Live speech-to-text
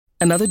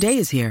Another day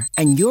is here,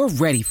 and you're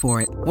ready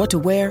for it. What to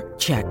wear?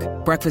 Check.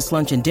 Breakfast,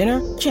 lunch, and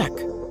dinner? Check.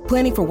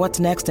 Planning for what's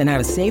next and how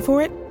to save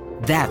for it?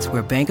 That's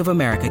where Bank of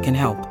America can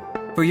help.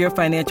 For your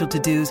financial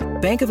to-dos,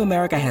 Bank of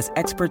America has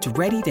experts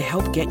ready to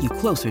help get you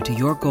closer to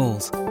your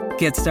goals.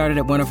 Get started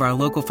at one of our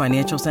local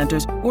financial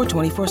centers or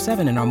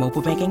 24/7 in our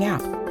mobile banking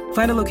app.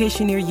 Find a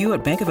location near you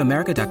at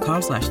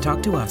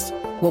bankofamerica.com/talktous.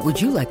 What would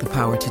you like the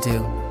power to do?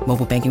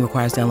 Mobile banking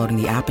requires downloading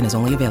the app and is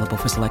only available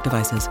for select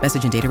devices.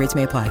 Message and data rates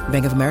may apply.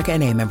 Bank of America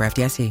N.A., member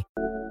FDIC.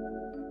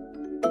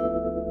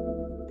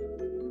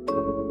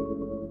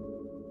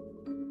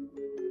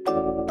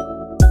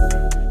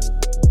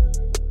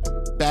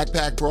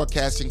 Backpack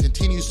Broadcasting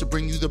continues to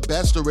bring you the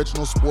best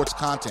original sports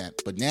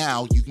content, but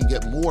now you can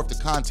get more of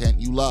the content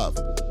you love.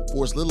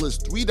 For as little as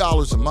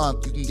 $3 a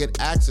month, you can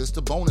get access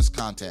to bonus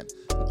content,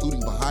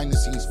 including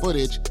behind-the-scenes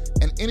footage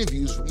and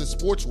interviews from the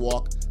Sports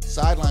Walk,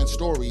 Sideline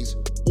Stories,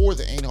 or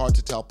the Ain't Hard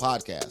to Tell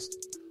podcast.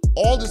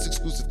 All this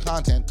exclusive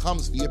content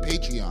comes via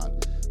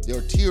Patreon. There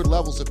are tiered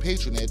levels of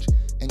patronage,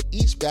 and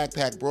each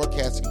Backpack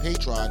Broadcasting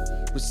patron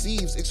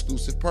receives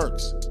exclusive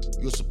perks.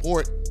 Your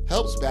support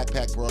helps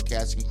Backpack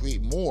Broadcasting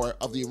create more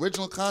of the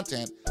original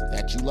content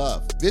that you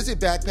love. Visit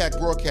Backpack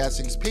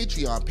Broadcasting's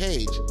Patreon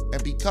page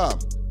and become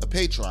a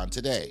patron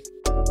today.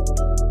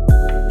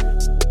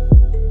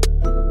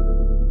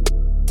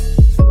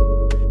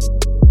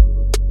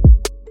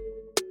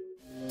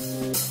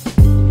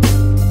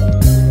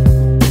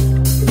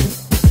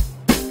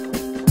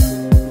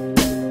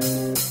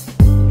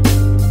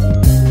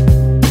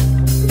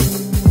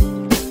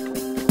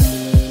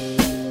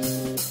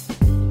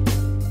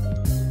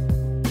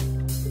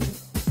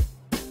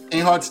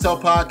 Hard to Tell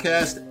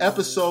podcast,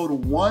 episode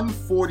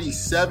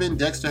 147.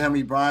 Dexter,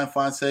 Henry, Brian,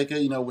 Fonseca.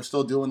 You know, we're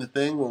still doing the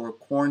thing where we're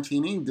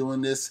quarantining,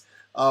 doing this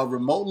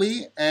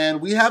remotely.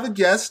 And we have a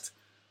guest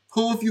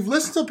who, if you've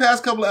listened to the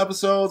past couple of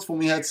episodes when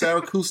we had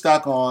Sarah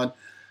Kustok on,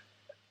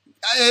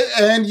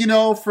 and, you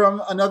know,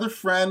 from another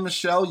friend,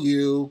 Michelle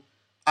Yu,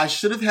 I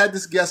should have had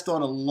this guest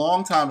on a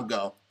long time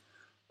ago.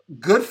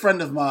 Good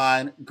friend of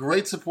mine,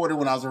 great supporter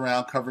when I was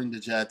around covering the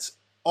Jets,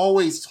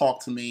 always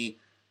talked to me.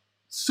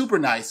 Super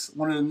nice.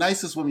 One of the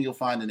nicest women you'll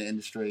find in the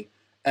industry.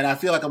 And I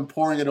feel like I'm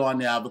pouring it on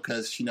now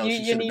because she knows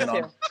she should have been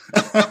on.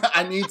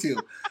 I need to.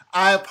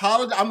 I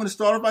apologize. I'm going to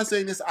start off by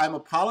saying this. I'm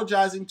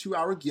apologizing to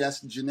our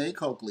guest, Jeané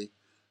Coakley,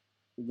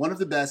 one of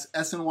the best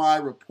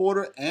SNY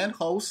reporter and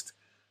host,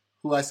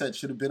 who I said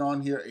should have been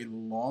on here a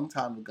long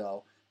time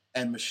ago.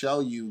 And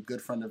Michelle Yu,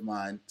 good friend of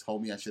mine,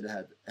 told me I should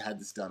have had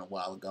this done a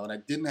while ago. And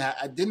it didn't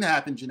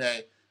happen,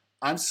 Jeané.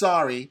 I'm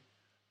sorry.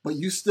 But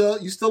you still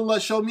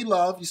showed me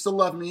love. You still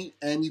love me,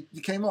 and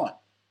you came on.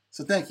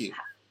 So thank you.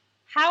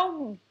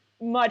 How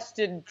much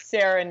did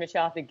Sarah and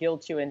Michelle have to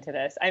guilt you into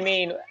this? I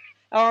mean,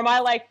 or am I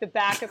like the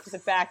backup to the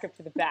backup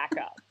to the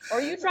backup? Or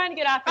are you trying to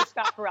get after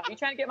Scott Farrell? Are you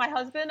trying to get my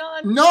husband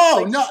on?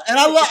 No. And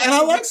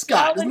I like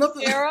Scott. There's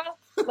nothing. Sarah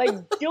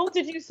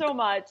guilted you so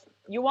much.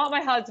 You want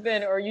my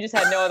husband, or you just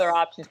had no other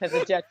options because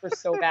the Jets were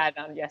so bad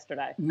on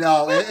yesterday?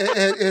 No,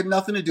 it had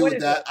nothing to do with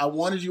that. I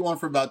wanted you on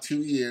for about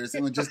 2 years,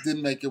 and it just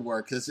didn't make it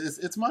work because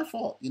it's my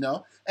fault, you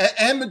know.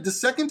 And the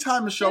second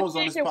time Michelle was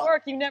on this podcast,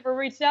 work. You never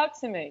reached out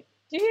to me.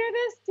 Do you hear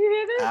this?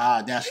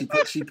 Now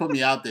she put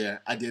me out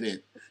there. I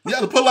didn't. You got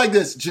to put it like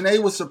this. Jeané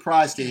was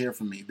surprised to hear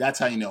from me. That's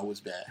how you know it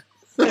was bad.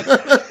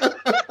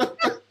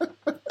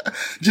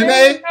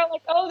 Jeané,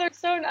 like, oh, they're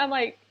so. I'm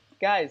like,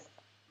 guys.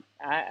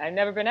 I've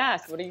never been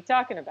asked. What are you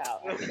talking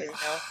about? You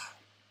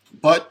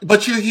know?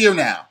 But you're here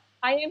now.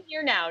 I am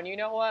here now, and you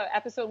know what?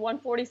 Episode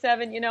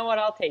 147. You know what?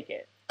 I'll take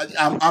it.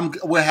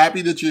 We're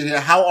happy that you're here.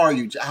 How are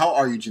you,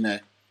 Jeané?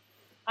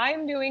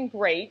 I'm doing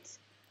great.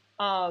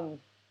 I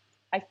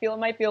feel it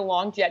might be a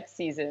long Jet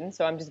season,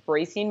 so I'm just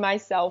bracing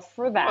myself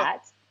for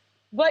that.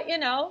 But you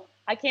know,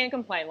 I can't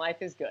complain.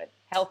 Life is good.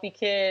 Healthy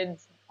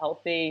kids,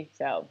 healthy.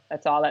 So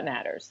that's all that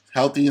matters.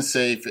 Healthy and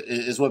safe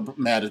is what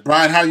matters.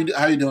 Brian, how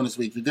you doing this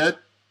week? You good?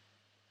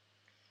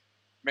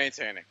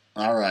 Maintaining.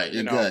 All right,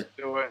 you're good.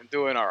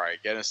 Doing all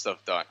right, getting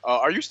stuff done.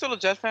 Are you still a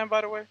Jet fan,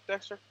 by the way,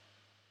 Dexter?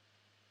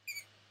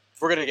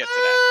 We're gonna get to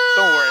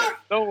that.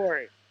 Don't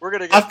worry. We're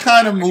gonna. I've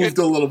kind of moved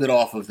a little bit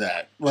off of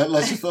that.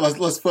 Let's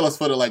put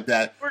it like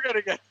that. We're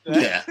gonna get to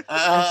that.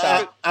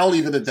 Yeah, I'll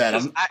leave it at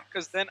that.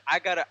 Because then I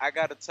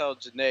gotta tell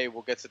Jeané.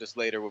 We'll get to this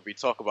later when we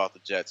talk about the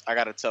Jets. I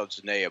gotta tell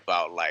Jeané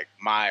about like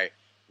my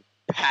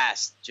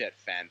past Jet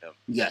fandom.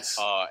 Yes.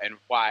 And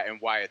why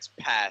it's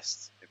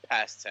past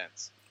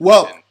tense.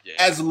 Well,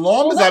 as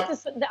long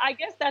as I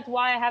guess that's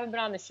why I haven't been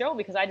on the show,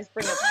 because I just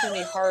bring up too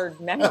many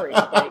hard memories,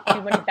 like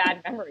too many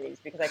bad memories,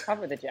 because I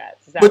cover the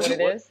Jets. Is that what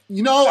it is?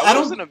 You know, that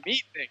wasn't a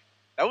me thing.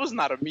 That was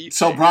not a me thing.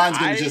 So Brian's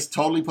going to just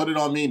totally put it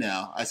on me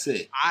now. I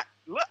see.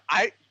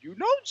 You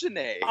know,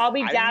 Jeané. I'll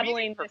be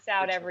dabbling this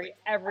out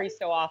every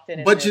so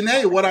often. But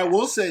Jeané, what I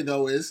will say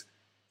though is,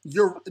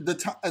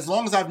 as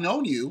long as I've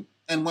known you,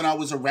 and when I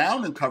was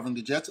around and covering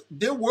the Jets,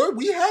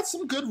 we had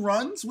some good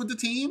runs with the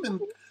team and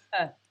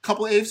a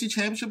couple of AFC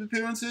Championship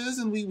appearances,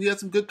 and we had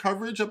some good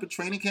coverage up at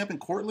training camp in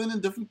Cortland and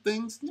different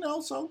things,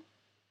 so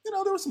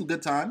there were some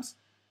good times.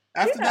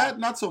 After that,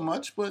 not so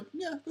much, but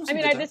yeah. I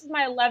mean, this is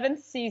my 11th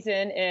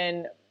season,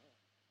 and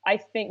I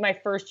think my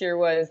first year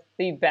was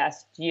the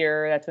best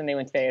year. That's when they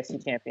went to the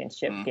AFC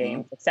Championship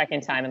game, the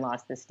second time, and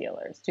lost to the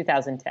Steelers,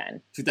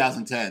 2010.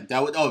 2010.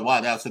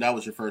 That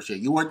was your first year.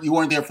 You weren't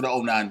there for the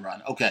 2009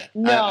 run. Okay.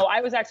 No,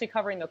 I was actually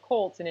covering the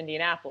Colts in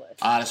Indianapolis.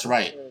 That's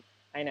right.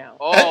 I know.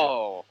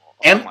 Oh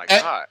my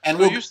God! And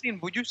so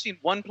you've seen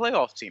one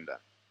playoff team then?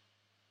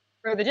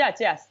 For the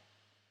Jets, yes.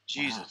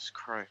 Jesus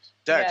Christ,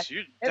 Dex,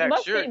 yeah.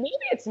 Maybe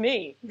it's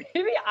me.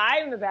 Maybe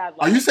I'm the bad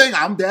luck. Are you saying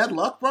I'm bad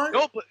luck, Brian?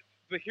 No, but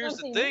here's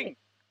the thing.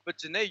 But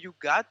Jeané, you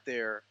got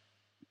there,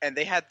 and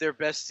they had their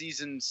best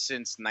season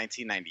since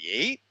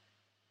 1998,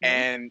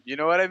 and you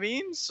know what I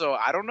mean. So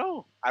I don't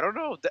know.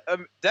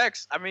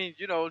 Dex, I mean,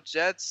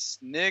 Jets,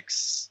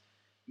 Knicks,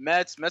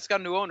 Mets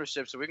got new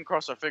ownership, so we can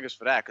cross our fingers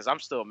for that because I'm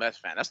still a Mets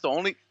fan. That's the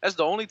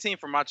only team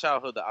from my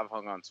childhood that I've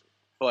hung on to.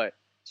 But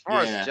as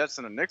far as the Jets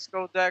and the Knicks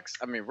go, Dex,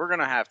 I mean, we're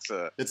gonna have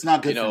to. It's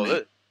not good for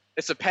me.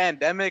 It's a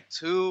pandemic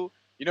too.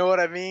 You know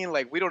what I mean?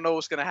 Like, we don't know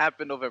what's going to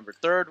happen November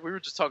 3rd. We were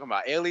just talking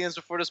about aliens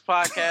before this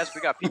podcast.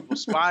 We got people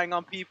spying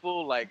on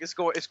people. Like, it's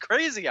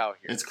crazy out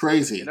here. It's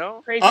crazy.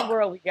 Crazy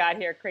world we got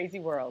here.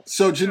 Crazy world.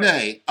 So,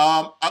 Jeané,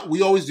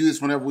 we always do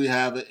this whenever we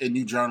have a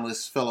new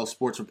journalist, fellow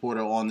sports reporter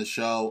on the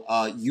show.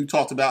 You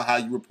talked about how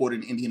you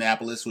reported in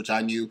Indianapolis, which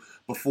I knew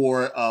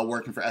before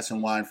working for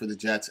SNY and for the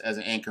Jets as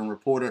an anchor and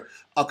reporter.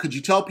 Could you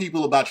tell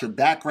people about your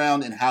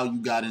background and how you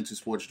got into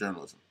sports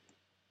journalism?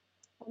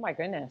 Oh, my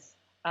goodness.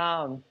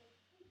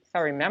 I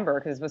remember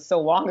because it was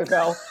so long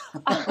ago.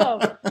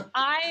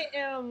 I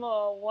am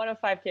one of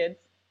 5 kids.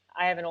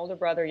 I have an older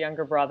brother,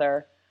 younger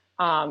brother,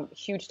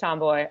 huge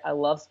tomboy. I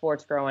love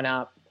sports growing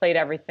up. Played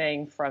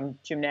everything from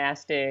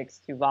gymnastics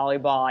to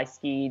volleyball. I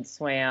skied,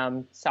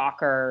 swam,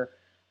 soccer,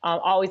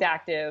 always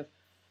active.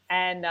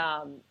 And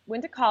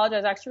went to college. I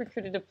was actually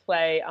recruited to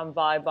play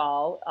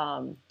volleyball,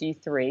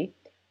 D3.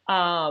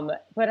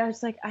 But I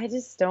was like, I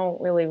just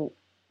don't really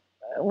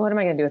what am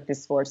I going to do with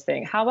this sports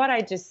thing? How about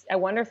I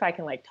wonder if I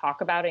can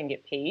talk about it and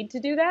get paid to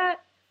do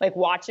that?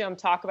 Watch them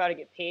talk about it,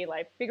 get paid.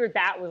 I figured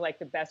that was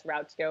the best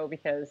route to go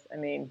because, I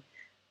mean,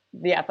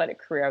 the athletic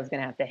career, I was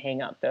going to have to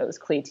hang up those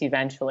cleats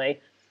eventually.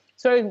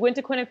 So I went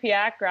to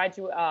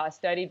Quinnipiac,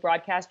 studied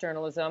broadcast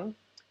journalism,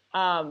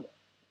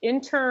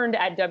 interned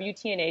at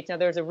WTNH. Now,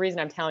 there's a reason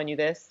I'm telling you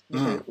this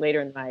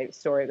later in my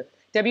story.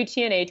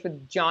 WTNH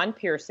with John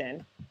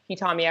Pearson. He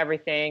taught me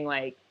everything,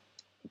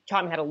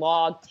 taught me how to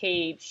log,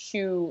 tape,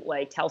 shoot,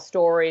 tell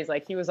stories.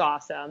 He was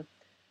awesome.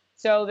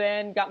 So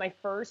then got my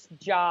first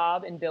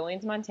job in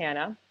Billings,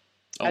 Montana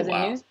as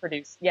a news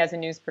producer. Yeah, as a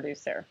news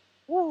producer.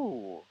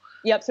 Ooh.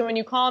 Yep. So when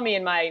you call me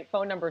and my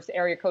phone number is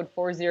area code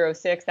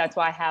 406, that's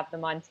why I have the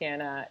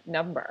Montana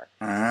number.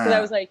 So I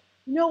was like,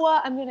 you know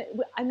what?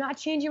 I'm not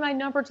changing my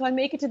number till I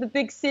make it to the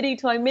big city,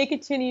 till I make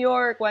it to New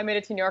York. Well, I made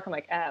it to New York. I'm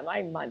like,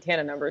 my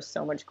Montana number is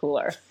so much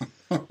cooler.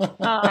 And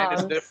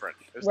it's different.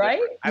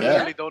 Right? Different. I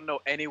really don't know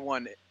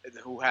anyone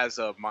who has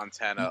a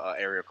Montana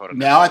area code.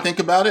 Now I think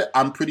about it,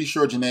 I'm pretty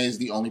sure Jeané is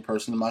the only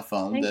person in my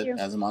phone that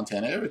has a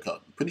Montana area code.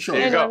 Pretty sure.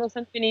 And know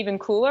something even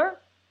cooler?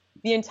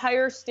 The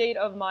entire state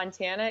of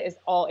Montana is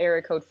all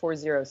area code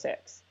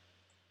 406.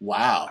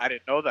 Wow. I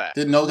didn't know that.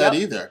 Didn't know that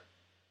either.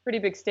 Pretty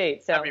big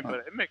state. So. I mean, but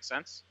it makes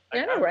sense.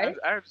 Yeah, right?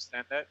 I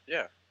understand that.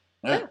 Yeah.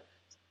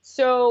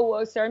 So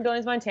I started in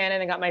Billings, Montana,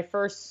 and I got my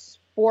first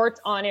sports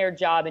on-air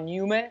job in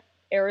Yuma,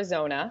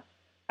 Arizona.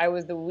 I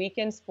was the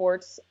weekend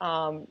sports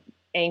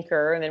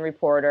anchor and then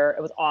reporter.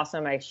 It was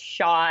awesome. I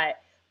shot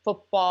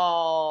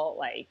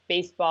football,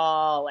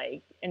 baseball,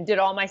 and did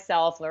all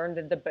myself, learned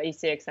the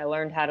basics. I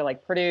learned how to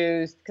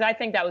produce, because I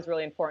think that was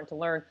really important to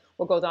learn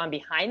what goes on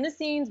behind the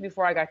scenes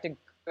before I got to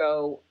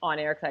go on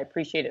air, because I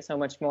appreciate it so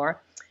much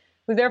more.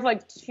 Was there for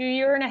 2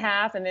 years and a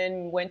half, and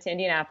then went to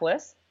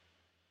Indianapolis.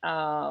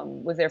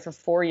 Was there for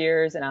 4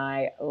 years, and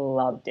I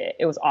loved it.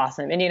 It was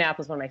awesome.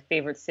 Indianapolis, one of my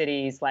favorite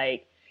cities.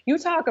 You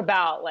talk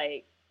about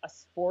a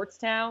sports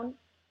town.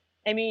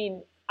 I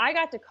mean, I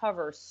got to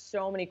cover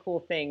so many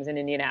cool things in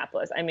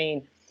Indianapolis. I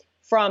mean,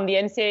 from the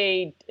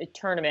NCAA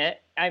tournament,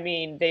 I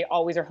mean, they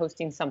always are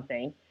hosting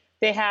something.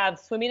 They have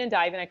swimming and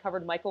diving. I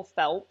covered Michael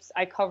Phelps.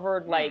 I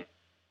covered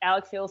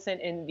Alex Filson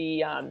in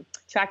the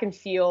track and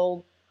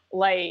field.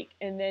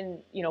 And then,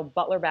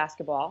 Butler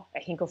basketball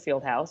at Hinkle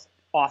Fieldhouse.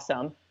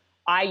 Awesome.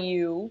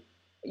 IU,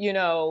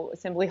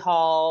 Assembly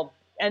Hall.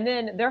 And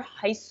then their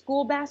high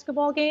school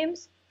basketball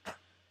games.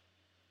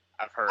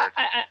 I've heard.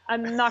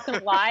 I'm not going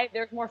to lie.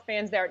 There's more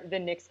fans there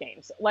than Knicks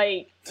games.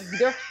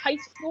 Their high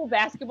school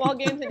basketball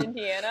games in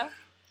Indiana,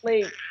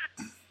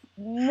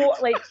 more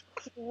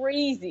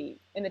crazy.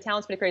 And the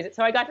talent's pretty crazy.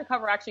 So I got to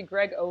cover actually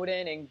Greg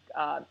Oden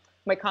and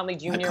Mike Conley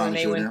Jr. when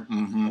they went.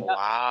 Mm-hmm.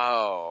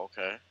 Wow.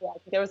 Okay. Yeah,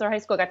 there was their high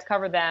school. Got to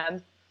cover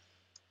them,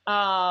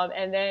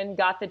 and then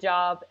got the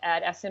job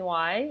at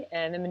SNY,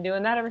 and I've been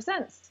doing that ever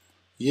since.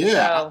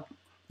 Yeah.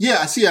 Yeah,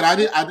 I see it.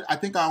 I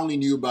think I only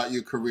knew about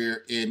your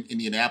career in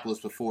Indianapolis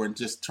before, in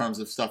just terms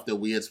of stuff that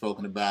we had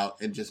spoken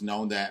about and just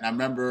known that. And I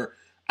remember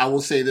I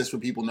will say this for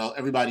people know,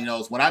 everybody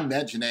knows, when I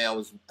met Jeané, I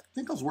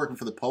think I was working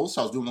for the Post.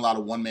 So I was doing a lot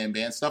of one-man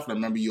band stuff. And I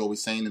remember you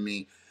always saying to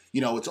me,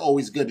 it's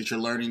always good that you're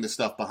learning the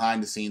stuff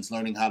behind the scenes,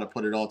 learning how to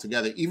put it all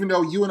together. Even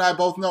though you and I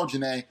both know,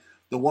 Jeané,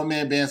 the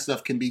one-man band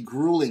stuff can be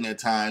grueling at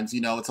times.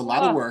 It's a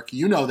lot of work.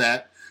 You know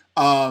that.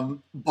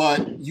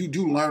 But you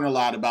do learn a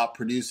lot about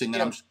producing.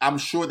 And I'm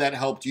sure that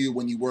helped you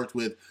when you worked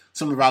with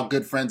some of our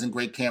good friends and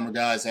great camera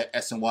guys at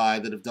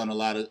SNY that have done a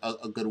lot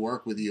of good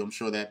work with you. I'm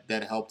sure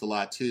that helped a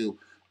lot too.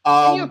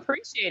 And you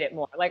appreciate it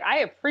more. Like, I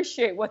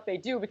appreciate what they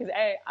do because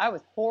I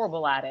was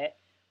horrible at it.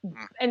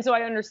 And so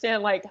I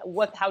understand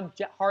how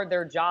hard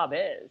their job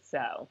is.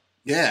 So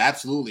yeah,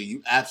 absolutely.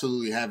 You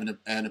absolutely have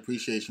an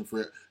appreciation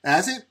for it.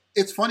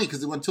 It's funny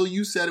because until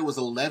you said it was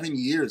 11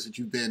 years that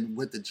you've been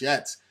with the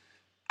Jets,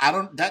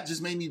 that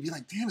just made me be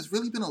like, damn, it's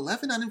really been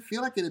 11? I didn't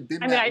feel like it had been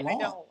that long.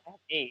 I don't have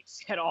age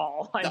at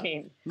all.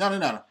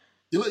 No.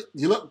 You're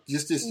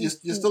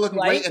still looking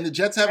great, and the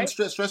Jets haven't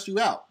stressed you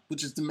out,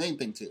 which is the main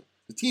thing too.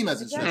 The team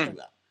hasn't stressed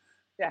you out.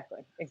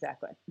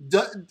 Exactly.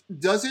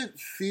 Does it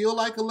feel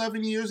like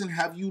 11 years? And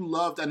have you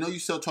loved, I know you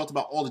still talked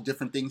about all the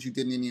different things you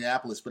did in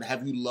Indianapolis, but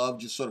have you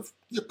loved just sort of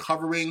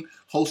covering,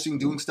 hosting,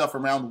 doing stuff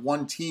around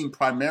one team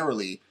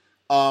primarily?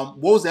 What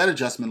was that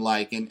adjustment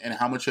like, and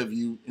how much have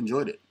you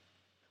enjoyed it?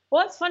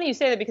 Well, it's funny you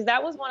say that because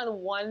that was one of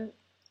the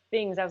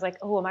things I was like,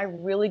 oh, am I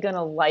really going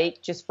to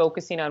like just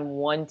focusing on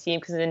one team?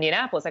 Because in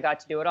Indianapolis, I got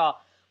to do it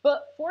all.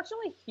 But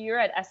fortunately here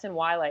at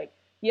SNY,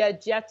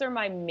 Jets are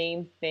my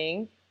main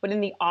thing. But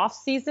in the off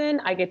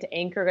season, I get to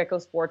anchor Gecko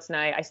Sports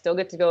Night. I still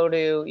get to go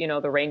to,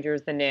 the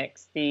Rangers, the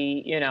Knicks,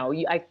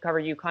 I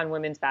cover UConn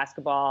women's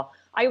basketball.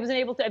 I've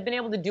been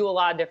able to do a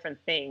lot of different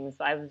things.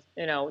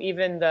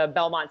 Even the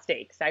Belmont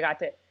Stakes.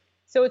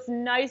 So it's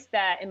nice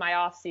that in my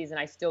off season,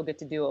 I still get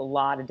to do a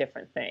lot of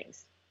different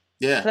things.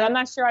 Yeah. But I'm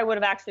not sure I would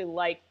have actually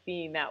liked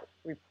being that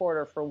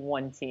reporter for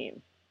one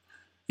team.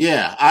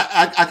 Yeah,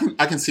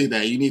 I can see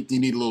that. You need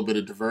a little bit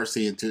of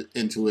diversity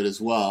into it as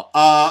well.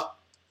 All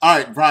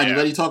right, Brian, you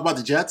ready to talk about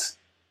the Jets?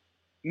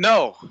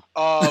 No,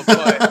 but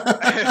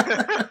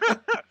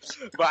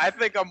but I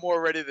think I'm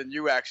more ready than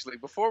you, actually.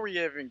 Before we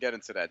even get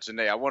into that,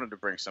 Jeané, I wanted to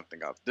bring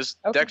something up.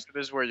 Dexter,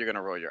 this is where you're going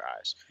to roll your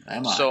eyes.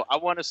 So I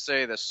want to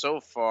say that so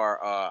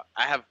far, I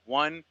have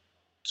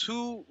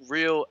two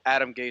real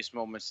Adam Gase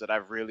moments that I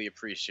really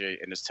appreciate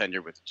in his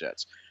tenure with the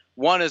Jets.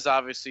 One is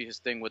obviously his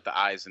thing with the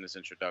eyes in his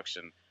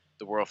introduction,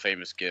 the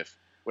world-famous GIF,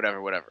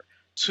 whatever.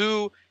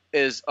 Two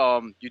is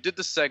you did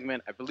the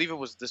segment, I believe it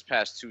was this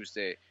past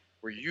Tuesday,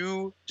 where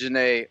you,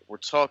 Jeané, were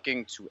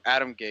talking to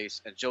Adam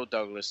Gase and Joe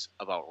Douglas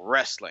about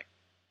wrestling.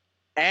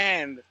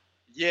 And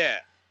yeah.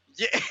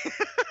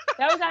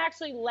 That was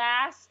actually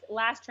last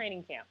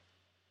training camp.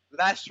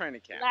 Last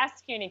training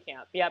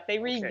camp. Yep. They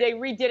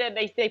redid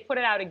it. They put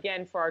it out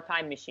again for our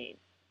time machine.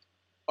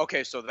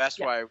 Okay, so that's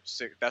why it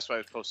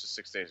was posted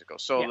 6 days ago.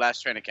 So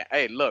last training camp.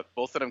 Hey, look,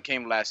 both of them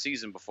came last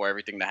season before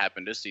everything that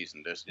happened this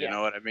season. You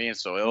know what I mean?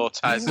 So it all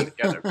ties in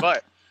together.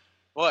 But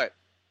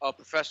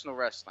professional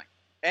wrestling.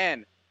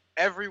 And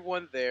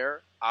everyone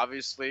there,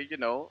 obviously,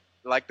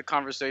 like the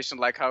conversation,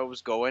 like how it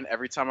was going.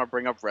 Every time I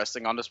bring up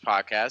wrestling on this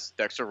podcast,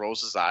 Dexter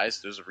rolls his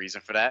eyes. There's a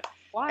reason for that.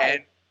 Why?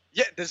 And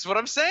yeah, this is what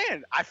I'm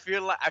saying. I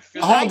feel like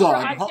Hold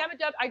on.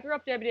 I grew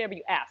up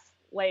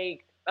WWF.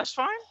 That's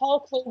fine.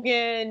 Hulk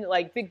Hogan,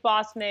 Big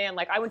Boss Man.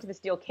 I went to the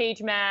steel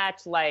cage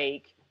match.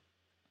 Jake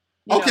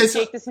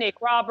the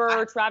Snake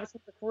Roberts, Travis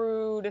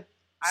McRude.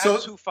 I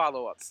have two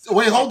follow-ups.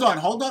 Wait, hold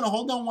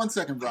on 1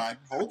 second, Brian.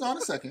 Hold on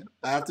a second.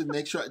 I have to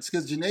make sure. It's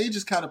because Jeané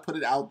just kind of put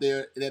it out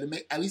there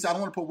that at least I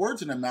don't want to put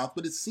words in her mouth,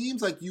 but it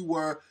seems like you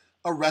were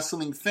a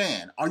wrestling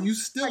fan. Are you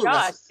still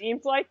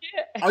seems like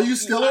it. Are you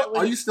still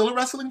a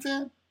wrestling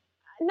fan?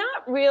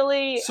 Not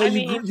really. So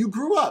you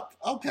grew up.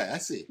 Okay, I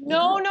see.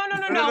 No. No.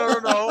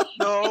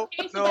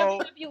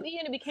 WWE,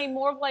 and it became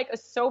more of a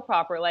soap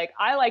opera.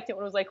 I liked it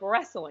when it was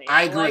wrestling.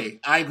 I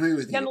agree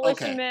with you.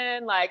 Demolition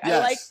Man. I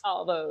liked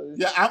all those.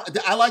 Yeah,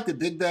 I like the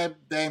Big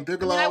Bang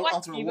Bigelow. I watch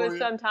Ultimate Divas Warrior.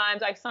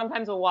 sometimes. I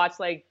sometimes will watch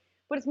but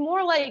it's more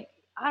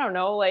I don't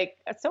know, a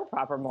soap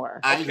opera more.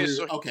 I agree with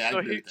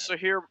that. So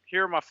here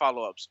are my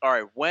follow-ups. All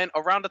right, when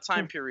around the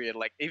time period,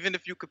 even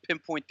if you could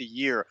pinpoint the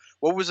year,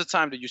 what was the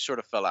time that you sort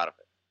of fell out of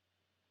it?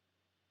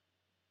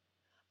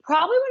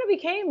 Probably when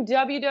it became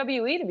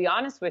WWE, to be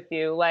honest with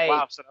you.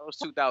 Wow, so that was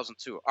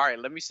 2002. All right,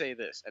 let me say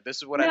this. And this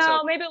is what I tell.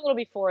 No, maybe a little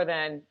before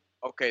then.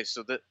 Okay,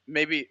 so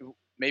maybe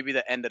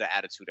the end of the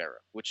Attitude Era,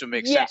 which would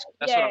make sense.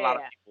 That's what a lot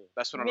of people.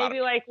 That's what a lot of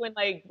people.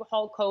 When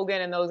Hulk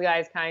Hogan and those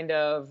guys kind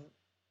of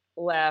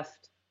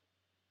left.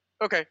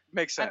 Okay,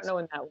 makes sense. I don't know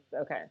when that was.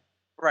 Okay.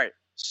 Right.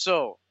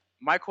 So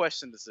my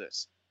question is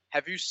this: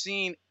 have you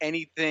seen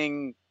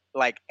anything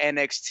like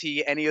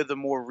NXT, any of the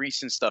more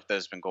recent stuff that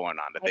has been going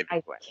on that they've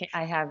been playing?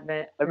 I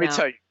haven't. Let me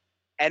tell you,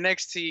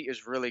 NXT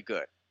is really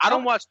good. I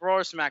don't watch Raw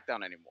or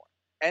SmackDown anymore.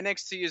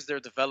 NXT is their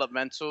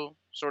developmental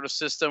sort of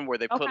system where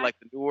they put the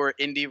newer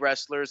indie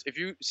wrestlers. If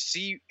you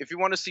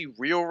want to see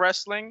real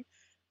wrestling,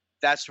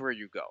 that's where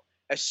you go.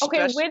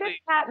 Especially, where did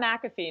Pat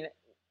McAfee?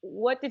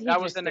 What did he?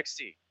 That was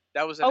NXT.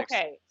 That was NXT.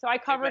 Okay, so I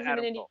covered him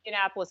in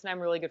Indianapolis, and I'm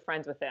really good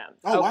friends with him.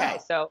 Okay,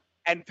 so.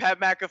 And Pat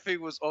McAfee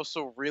was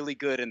also really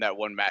good in that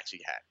one match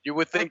he had. You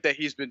would think that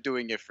he's been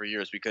doing it for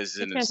years because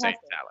he's an insane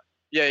talent.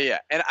 Yeah.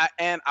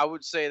 And I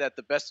would say that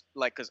the best,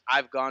 like, because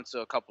I've gone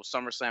to a couple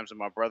SummerSlams with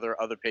my brother,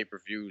 other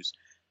pay-per-views,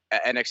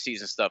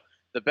 NXTs and stuff.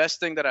 The best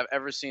thing that I've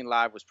ever seen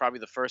live was probably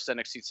the first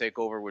NXT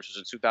TakeOver, which was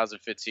in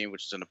 2015,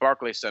 which was in the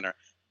Barclays Center.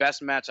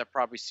 Best match I've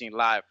probably seen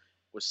live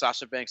was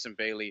Sasha Banks and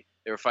Bayley.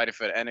 They were fighting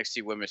for the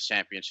NXT Women's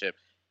Championship.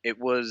 It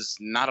was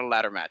not a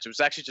ladder match. It was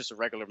actually just a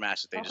regular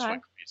match that they just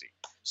went crazy.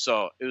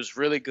 So it was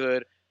really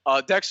good.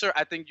 Dexter,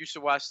 I think you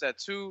should watch that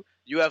too.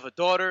 You have a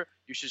daughter.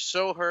 You should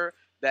show her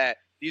that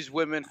these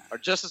women are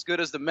just as good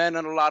as the men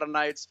on a lot of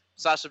nights.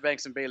 Sasha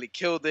Banks and Bayley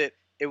killed it.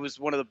 It was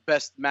one of the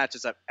best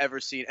matches I've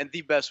ever seen and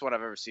the best one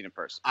I've ever seen in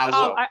person.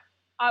 Well,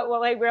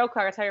 real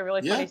quick, I'll tell you a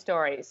really funny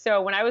story.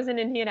 So when I was in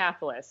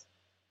Indianapolis,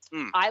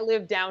 I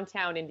lived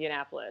downtown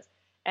Indianapolis.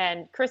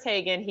 And Chris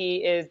Hagan, he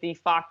is the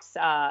Fox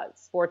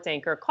sports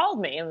anchor, called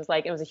me and was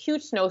like, it was a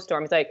huge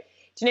snowstorm. He's like,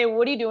 Jeané,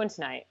 what are you doing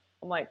tonight?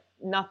 I'm like,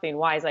 nothing.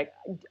 Why? He's like,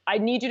 I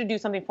need you to do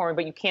something for me,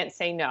 but you can't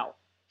say no.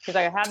 Because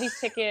I have these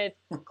tickets.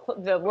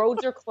 The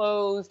roads are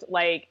closed.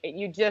 Like,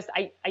 you just,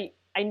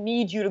 I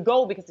need you to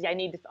go because I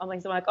need to. I'm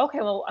like, okay,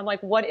 well, I'm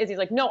like, what is? He's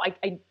like, no,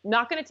 I'm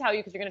not going to tell you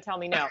because you're going to tell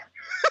me no.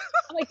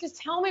 I'm like, just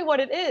tell me what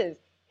it is.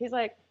 He's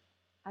like,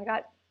 I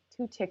got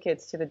 2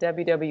 tickets to the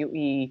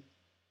WWE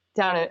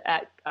down it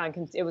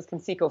was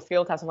Conseco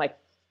Fieldhouse. I'm like,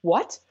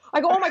 what?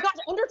 I go, oh my gosh,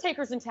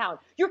 Undertaker's in town.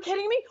 You're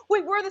kidding me?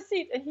 Wait, where are the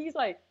seats? And he's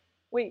like,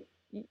 wait,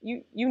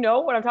 you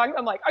know what I'm talking about?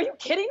 I'm like, are you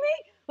kidding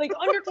me? Like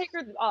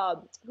Undertaker,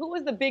 who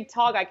was the big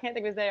tall guy? I can't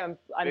think of his name.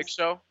 Big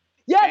Show?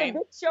 Yeah, the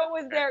Big Show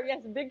was there.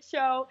 Yes, the Big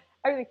Show.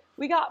 Everything.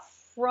 We got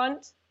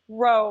front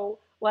row,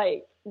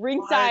 like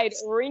ringside.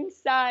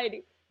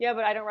 Yeah,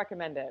 but I don't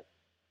recommend it.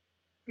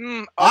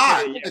 We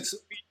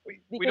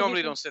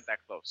normally don't sit that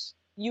close.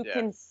 You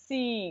can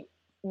see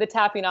the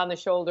tapping on the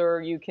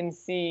shoulder. You can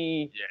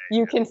see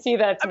can see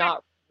that it's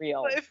not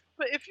real.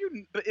 But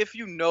if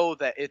you know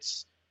that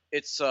it's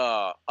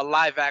a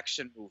live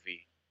action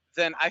movie,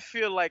 then I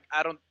feel like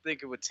I don't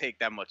think it would take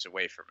that much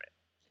away from it.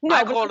 No,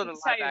 I call it a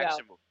live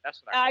action movie.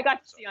 That's what I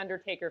got to see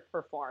Undertaker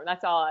perform.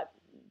 That's all I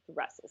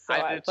wrestle. So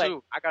I did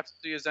too. I got to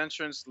see his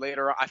entrance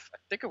later. I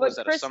think it was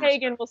at a SummerSlam. Chris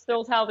Hagan will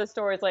still tell the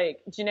stories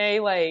like,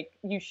 Jeané, like,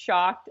 you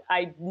shocked.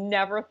 I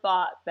never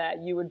thought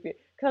that you would be.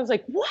 Because I was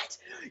like, what?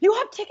 You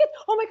have tickets?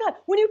 Oh my God,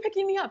 when are you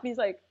picking me up? And he's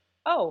like,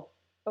 oh,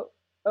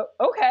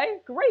 okay,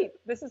 great.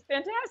 This is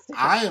fantastic.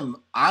 I am,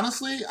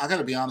 honestly, I got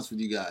to be honest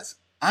with you guys.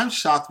 I'm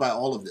shocked by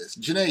all of this.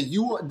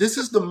 Jeané, this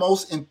is the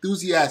most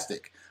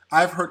enthusiastic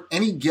I've heard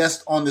any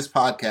guest on this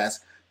podcast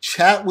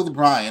chat with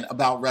Brian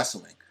about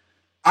wrestling.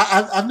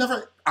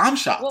 I'm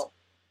shocked. Well,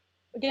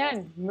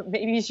 again,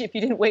 maybe if you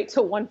didn't wait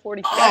till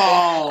 1:47,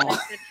 I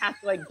didn't have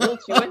to like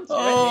guilt you into it.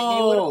 Maybe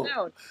you would have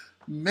known.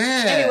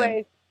 Man.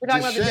 Anyways, we're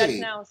talking about the Jets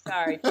now.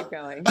 Sorry, keep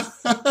going.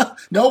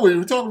 No, we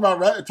were talking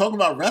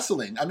about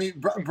wrestling. I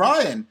mean,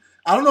 Brian,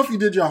 I don't know if you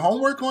did your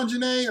homework on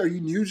Jeané or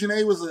you knew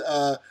Jeané was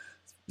a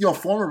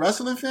former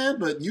wrestling fan,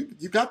 but you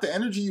got the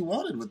energy you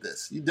wanted with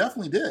this. You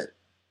definitely did.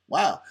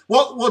 Wow.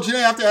 Well, Jeané,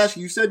 I have to ask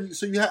you. You said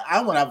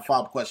I want to have a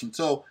follow-up question.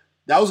 So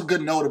that was a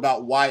good note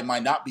about why it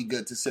might not be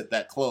good to sit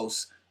that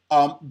close.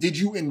 Did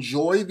you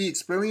enjoy the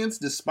experience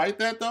despite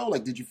that, though?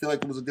 Like, did you feel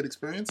like it was a good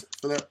experience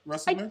for that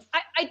wrestling match?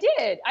 I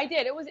did.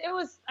 It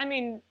was. I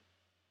mean,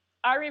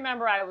 I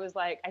remember I was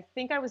like, I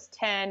think I was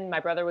 10. My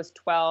brother was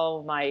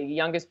 12. My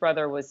youngest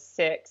brother was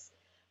 6.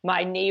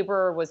 My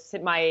neighbor was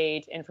my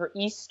age, and for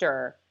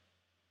Easter,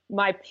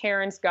 my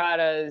parents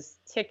got us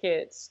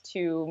tickets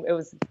to. It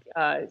was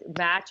a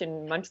match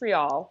in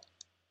Montreal.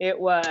 It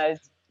was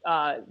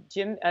a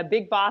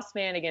Big Boss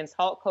Man against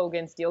Hulk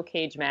Hogan steel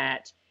cage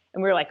match.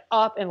 And we were like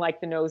up in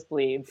like the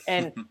nosebleeds.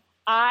 And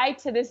I,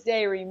 to this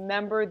day,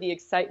 remember the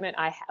excitement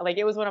I had. Like,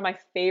 it was one of my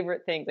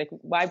favorite things. Like,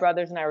 my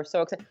brothers and I were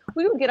so excited.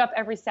 We would get up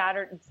every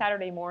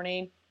Saturday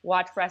morning,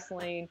 watch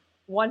wrestling.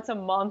 Once a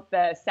month,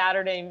 the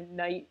Saturday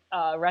night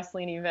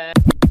wrestling event.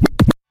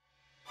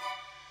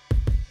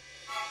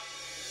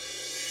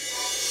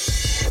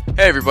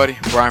 Hey everybody,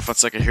 Brian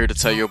Fonseca here to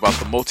tell you about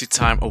the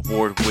multi-time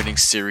award-winning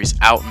series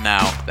out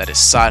now that is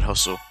Side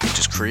Hustle, which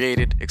is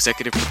created,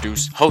 executive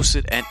produced,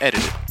 hosted, and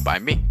edited by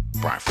me,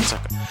 Brian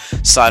Fonseca.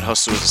 Side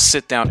Hustle is a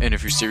sit-down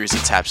interview series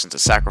that taps into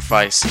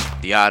sacrifice,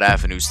 the odd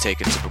avenues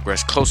taken to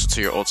progress closer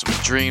to your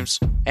ultimate dreams,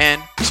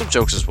 and some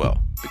jokes as well.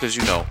 Because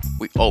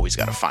we always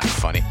gotta find it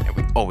funny, and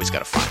we always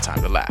gotta find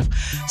time to laugh.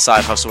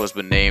 Side Hustle has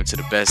been named to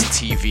the best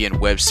TV and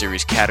web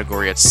series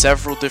category at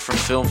several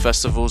different film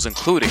festivals,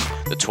 including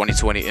the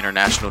 2020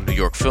 International New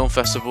York Film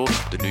Festival,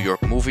 the New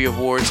York Movie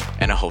Awards,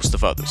 and a host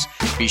of others.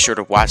 Be sure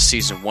to watch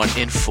season 1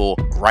 in full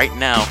right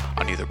now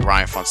on either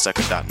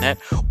brianfonseca.net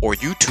or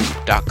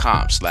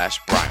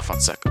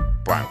youtube.com/brianfonseca.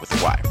 Brian with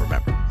a Y,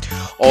 remember.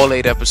 All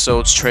 8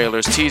 episodes,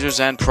 trailers,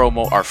 teasers, and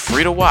promo are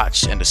free to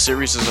watch, and the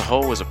series as a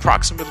whole is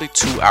approximately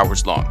 2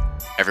 hours long.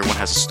 Everyone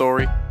has a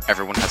story,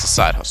 everyone has a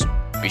side hustle.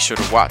 Be sure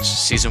to watch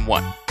season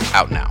 1,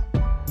 out now.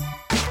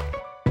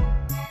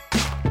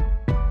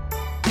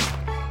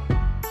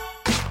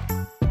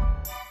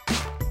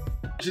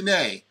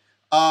 Jeané,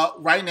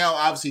 right now,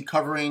 obviously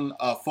covering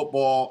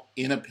football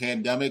in a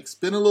pandemic's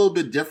been a little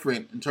bit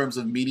different in terms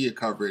of media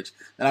coverage.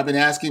 And I've been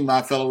asking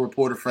my fellow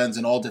reporter friends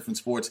in all different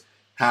sports,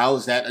 how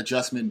has that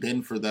adjustment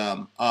been for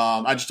them?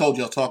 I just told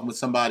you I was talking with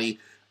somebody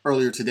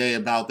earlier today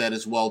about that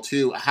as well,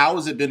 too. How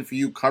has it been for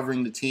you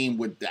covering the team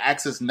with the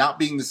access not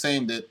being the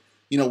same that,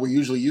 we're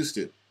usually used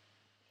to?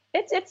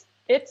 It's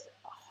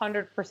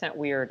 100%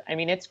 weird. I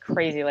mean, it's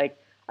crazy. Like,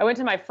 I went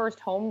to my first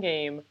home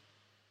game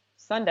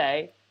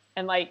Sunday,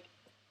 and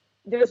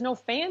there's no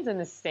fans in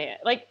the stand.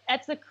 Like,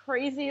 that's the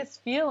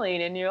craziest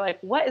feeling. And you're like,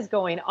 what is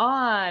going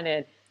on?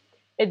 And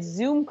it's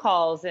Zoom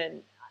calls.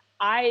 And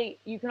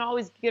you can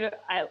always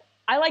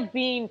I like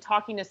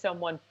talking to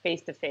someone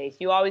face to face.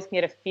 You always can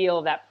get a feel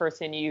of that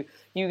person. You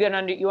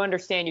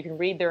understand, you can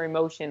read their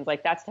emotions.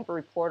 Like, that's the type of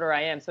reporter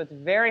I am. So it's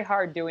very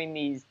hard doing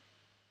these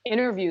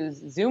interviews,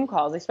 Zoom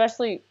calls,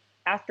 especially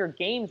after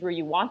games where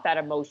you want that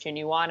emotion.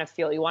 You want to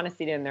feel, you want to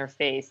see it in their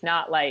face,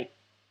 not like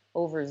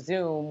over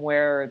Zoom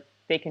where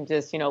they can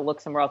just,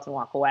 look somewhere else and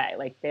walk away.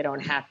 Like, they don't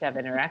have to have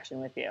interaction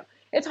with you.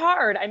 It's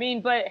hard. I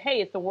mean, but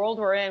hey, it's the world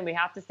we're in. We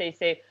have to stay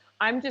safe.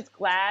 I'm just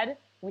glad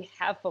we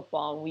have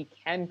football and we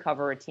can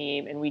cover a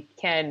team and we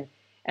can.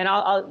 And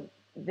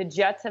the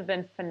Jets have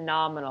been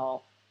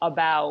phenomenal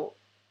about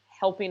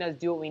helping us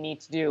do what we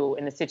need to do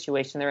in the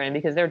situation they're in,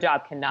 because their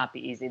job cannot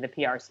be easy, the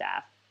PR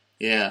staff.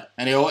 Yeah,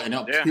 and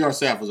PR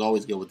staff was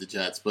always good with the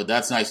Jets, but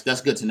that's nice.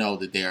 That's good to know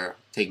that they're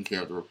taking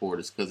care of the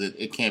reporters, because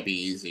it can't be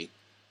easy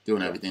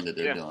doing everything that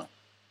they're doing.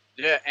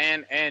 Yeah,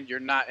 and you're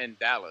not in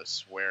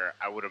Dallas, where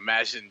I would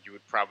imagine you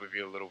would probably be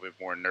a little bit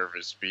more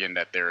nervous, being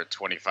that there are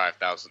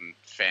 25,000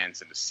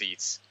 fans in the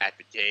seats at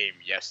the game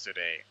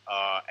yesterday.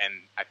 And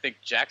I think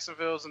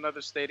Jacksonville is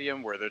another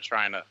stadium where they're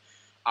trying to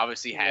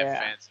obviously have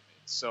fans in it.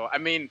 So, I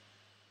mean,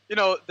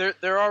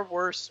 there are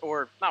worse,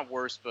 or not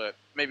worse, but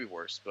maybe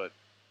worse, but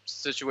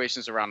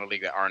situations around the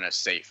league that aren't as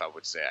safe, I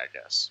would say, I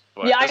guess.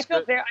 But yeah, I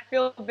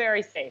feel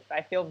very safe.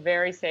 I feel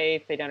very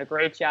safe. They've done a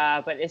great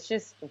job, but it's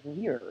just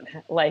weird.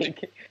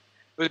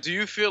 But do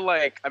you feel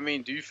like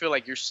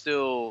you're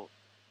still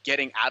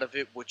getting out of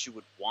it what you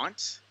would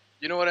want?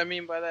 You know what I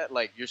mean by that?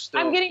 Like, you're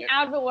still... I'm getting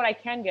out of it what I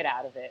can get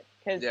out of it.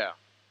 Because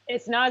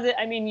it's not...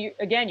 I mean, you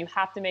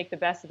have to make the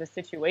best of the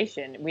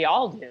situation. We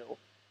all do.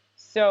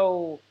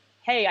 So,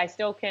 hey, I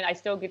still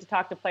get to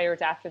talk to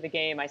players after the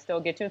game. I still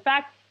get to... In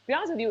fact, to be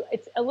honest with you,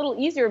 it's a little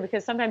easier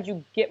because sometimes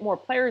you get more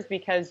players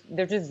because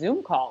they're just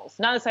Zoom calls.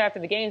 Not necessarily after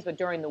the games, but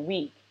during the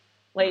week.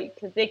 Like,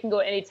 because they can go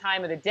any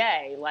time of the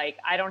day. Like,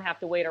 I don't have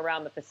to wait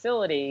around the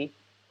facility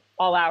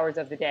all hours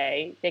of the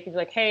day. They can be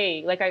like,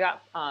 hey, like I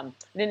got an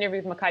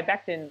interview with Mekhi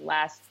Becton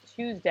last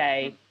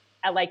Tuesday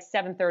at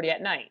 7:30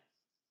 at night,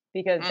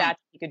 because that's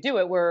you could do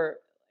it. Where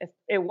if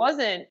it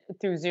wasn't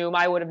through Zoom,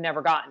 I would have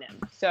never gotten him.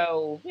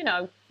 So,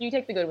 you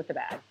take the good with the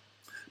bad.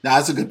 Now,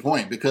 that's a good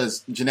point,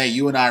 because, Jeané,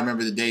 you and I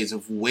remember the days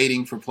of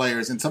waiting for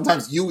players, and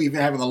sometimes you even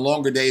having a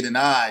longer day than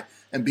I,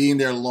 and being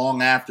there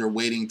long after,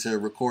 waiting to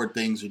record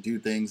things or do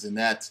things, and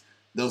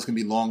those can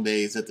be long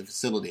days at the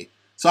facility.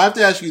 So I have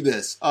to ask you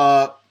this.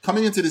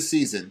 Coming into the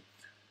season,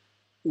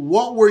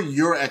 what were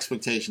your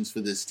expectations for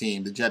this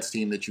team, the Jets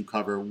team that you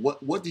cover?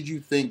 What did you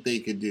think they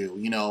could do?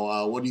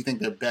 What do you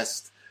think their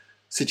best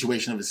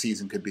situation of the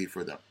season could be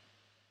for them?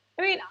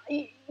 I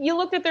mean, you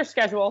looked at their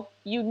schedule.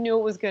 You knew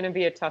it was going to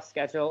be a tough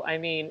schedule. I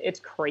mean, it's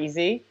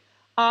crazy.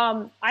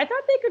 I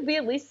thought they could be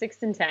at least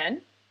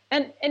 6-10.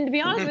 And to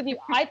be honest with you,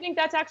 I think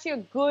that's actually a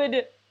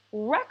good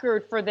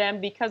record for them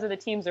because of the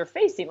teams they're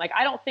facing. Like,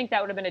 I don't think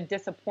that would have been a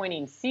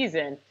disappointing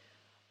season,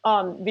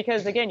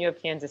 because, again, you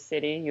have Kansas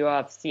City, you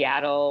have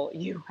Seattle,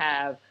 you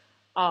have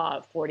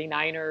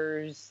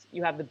 49ers,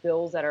 you have the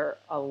Bills that are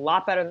a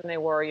lot better than they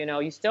were.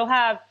 You still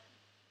have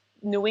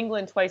New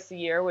England twice a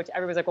year, which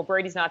everybody's like, well,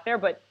 Brady's not there.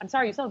 But I'm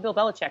sorry, you still have Bill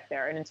Belichick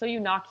there. And until you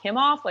knock him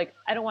off,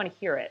 I don't want to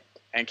hear it.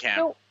 And Cam.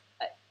 So,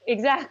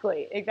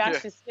 exactly.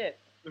 That's just it.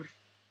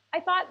 I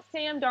thought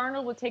Sam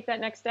Darnold would take that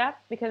next step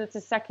because it's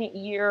his second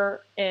year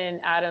in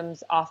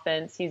Adams'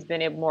 offense. He's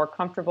been more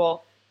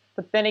comfortable.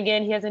 But then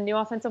again, he has a new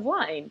offensive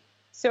line.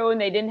 So,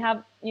 and they didn't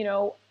have,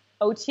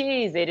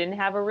 OTAs. They didn't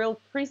have a real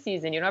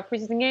preseason. You don't have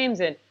preseason games.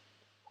 And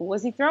who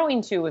was he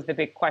throwing to was the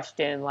big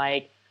question.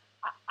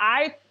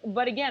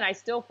 But again, I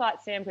still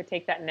thought Sam could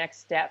take that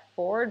next step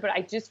forward. But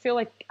I just feel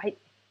like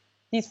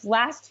these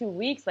last 2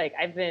 weeks,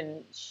 I've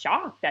been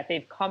shocked that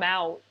they've come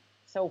out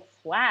so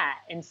flat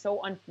and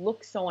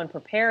look so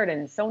unprepared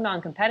and so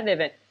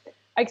non-competitive. And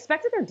I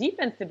expected their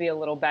defense to be a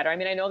little better. I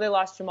mean, I know they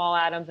lost Jamal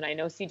Adams and I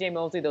know C.J.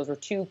 Mosley. Those were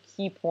two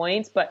key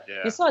points, but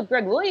you still had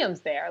Greg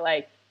Williams there.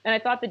 And I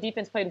thought the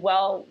defense played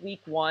well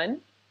week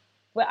 1,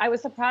 but I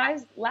was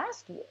surprised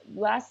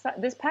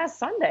this past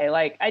Sunday.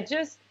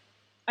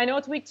 I know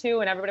it's week 2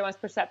 and everybody wants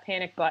to push that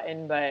panic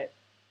button, but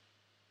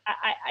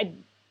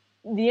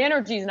the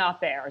energy's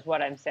not there is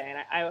what I'm saying.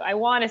 I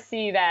want to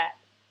see that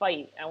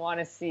fight. I want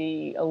to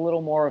see a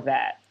little more of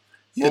that.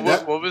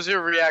 Yeah, what was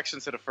your reaction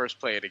to the first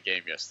play of the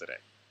game yesterday,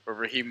 where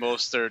Raheem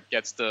Mostert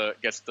gets the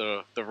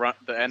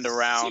end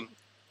around?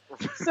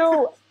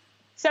 So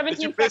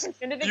 17 seconds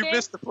into the game. You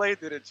missed the play,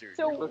 didn't you?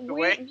 So you looked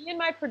away? me and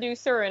my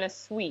producer are in a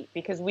suite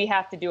because we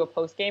have to do a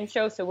post-game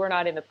show, so we're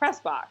not in the press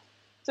box.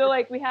 So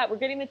like we're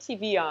getting the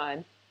TV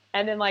on,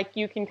 and then like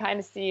you can kind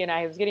of see, and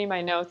I was getting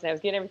my notes and I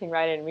was getting everything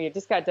right, and we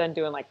just got done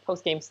doing like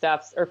post-game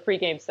stuff or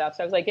pre-game stuff.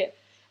 So I was like,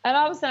 and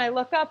all of a sudden I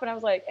look up and I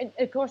was like, and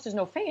of course there's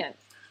no fans,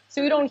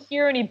 so you don't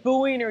hear any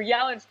booing or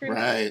yelling, screaming.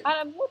 Right. And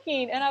I'm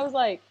looking, and I was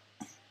like,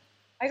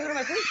 I go to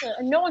my producer,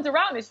 and no one's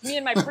around. It's me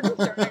and my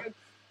producer. And I go,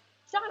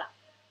 Sean,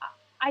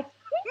 I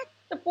think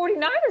the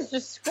 49ers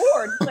just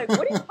scored. He's like,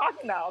 what are you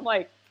talking about? I'm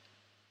like,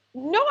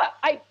 no,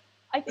 I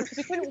think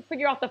we couldn't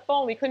figure out the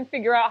phone. We couldn't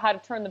figure out how to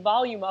turn the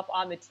volume up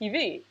on the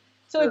TV.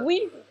 So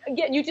like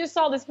you just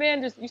saw this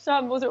man you saw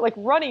him was like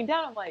running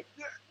down. I'm like,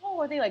 oh,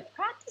 are they like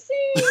practicing?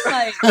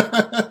 Like,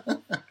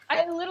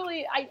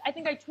 I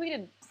think I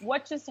tweeted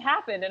what just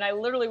happened, and I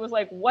literally was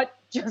like, what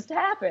just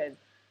happened?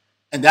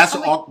 And that's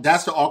the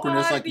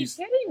awkwardness, like you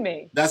kidding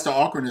me. That's the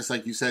awkwardness,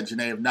 like you said,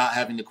 Jeané, of not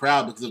having the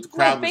crowd, because if the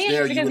crowd was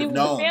there, you would have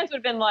known. The fans would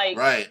have been like,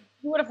 right.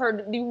 You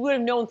would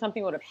have known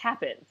something would have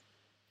happened.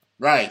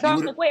 Right. So I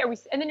was like, wait,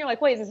 and then you're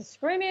like, wait, is this a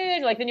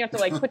scrimmage? Like, then you have to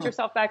like put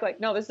yourself back, like,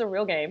 no, this is a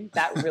real game.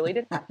 That really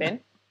did happen.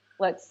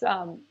 Let's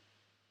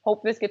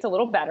hope this gets a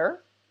little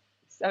better.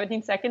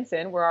 17 seconds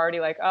in, we're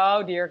already like,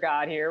 oh dear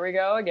God, here we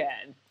go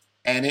again.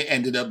 And it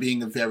ended up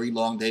being a very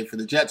long day for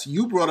the Jets.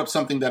 You brought up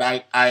something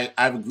that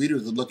I've agreed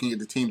with, looking at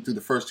the team through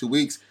the first 2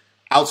 weeks.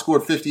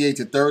 Outscored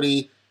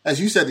 58-30. As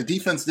you said, the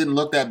defense didn't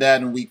look that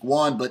bad in week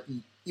one, but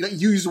you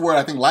used the word,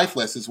 I think,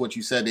 lifeless is what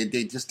you said.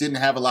 They just didn't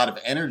have a lot of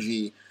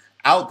energy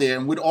out there.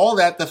 And with all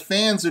that, the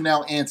fans are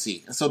now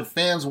antsy. And so the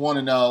fans want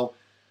to know,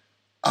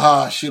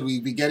 should we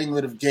be getting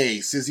rid of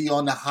Gase? Is he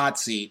on the hot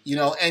seat?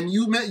 And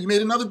you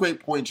made another great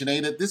point,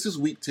 Jeané, that this is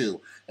week 2.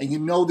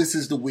 And this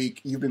is the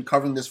week. You've been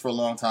covering this for a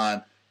long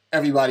time.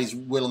 Everybody's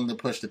willing to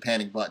push the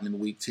panic button in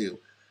week 2.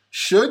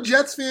 Should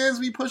Jets fans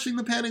be pushing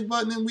the panic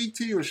button in week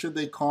 2, or should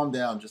they calm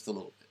down just a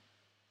little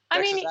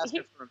bit? He's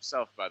asking for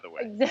himself, by the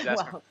way.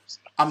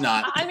 I'm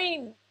not. I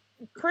mean,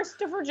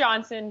 Christopher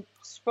Johnson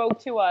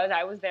spoke to us.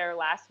 I was there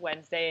last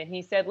Wednesday, and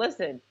he said,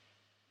 listen,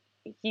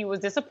 he was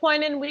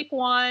disappointed in week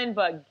 1,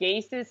 but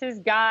Gase is his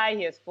guy.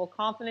 He has full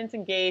confidence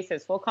in Gase,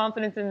 has full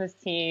confidence in this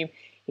team.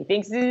 He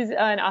thinks he's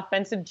an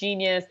offensive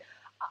genius.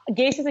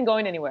 Gase isn't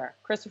going anywhere.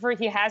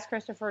 He has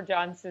Christopher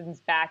Johnson's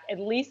back, at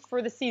least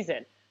for the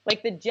season.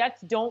 Like, the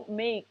Jets don't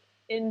make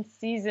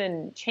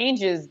in-season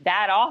changes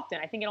that often.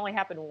 I think it only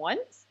happened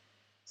once.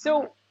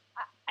 So,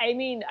 I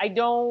mean,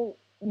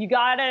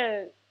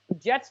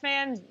 Jets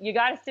fans, you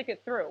got to stick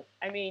it through.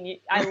 I mean,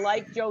 I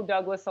like Joe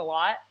Douglas a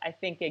lot. I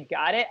think they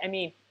got it. I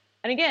mean,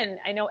 and again,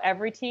 I know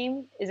every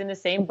team is in the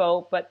same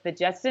boat, but the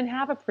Jets didn't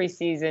have a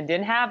preseason,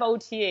 didn't have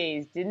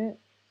OTAs,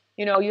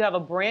 you have a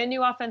brand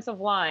new offensive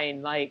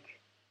line. Like,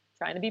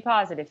 trying to be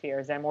positive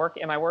here. Am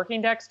I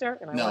working, Dexter?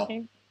 Am I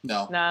working?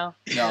 No.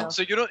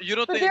 So you don't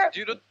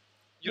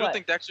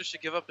think Dexter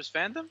should give up his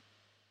fandom?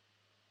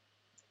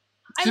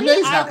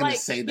 Jeané's not going to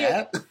say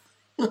that.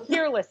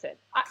 Here, listen.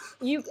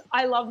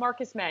 I love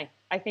Marcus May.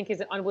 I think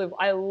he's unbelievable.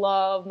 I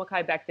love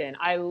Mekhi Becton.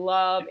 I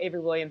love Avery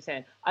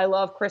Williamson. I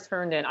love Chris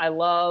Herndon. I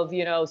love,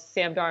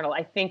 Sam Darnold.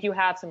 I think you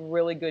have some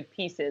really good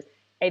pieces.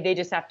 And they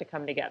just have to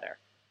come together.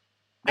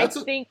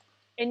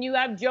 And you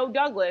have Joe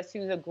Douglas,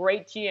 who's a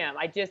great GM.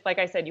 Like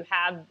I said, you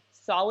have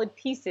solid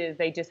pieces.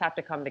 They just have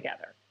to come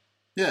together.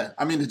 Yeah.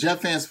 I mean, the Jet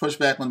fans push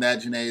back on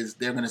that, Jeané.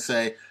 They're going to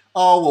say,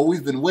 oh, well,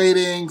 we've been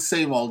waiting,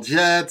 same old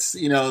Jets,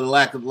 the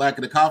lack of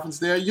the confidence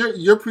there.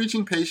 You're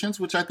preaching patience,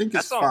 which I think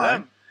is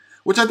fine.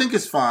 Like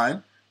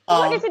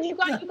I said, you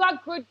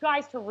got good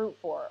guys to root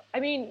for. I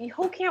mean,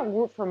 who can't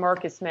root for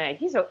Marcus May?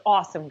 He's an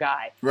awesome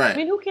guy. Right. I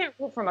mean, who can't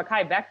root for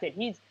Mekhi Becton?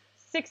 He's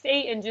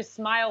 6'8" and just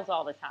smiles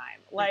all the time.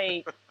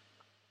 Like,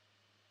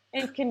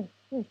 and can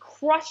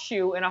crush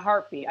you in a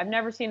heartbeat. I've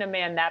never seen a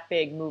man that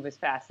big move as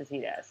fast as he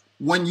does.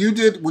 When you're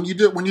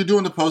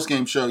doing the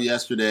post-game show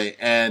yesterday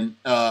and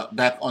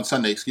back on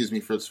Sunday, excuse me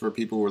for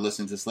people who are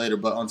listening to this later,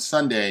 but on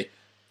Sunday,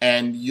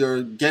 and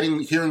you're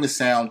hearing the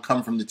sound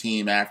come from the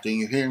team after, and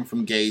you're hearing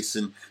from Gase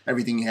and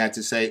everything he had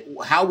to say,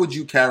 how would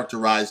you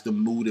characterize the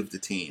mood of the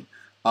team?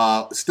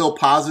 Still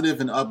positive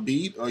and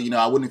upbeat, or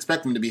I wouldn't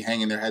expect them to be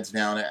hanging their heads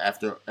down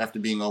after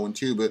being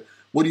 0-2, but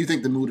what do you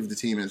think the mood of the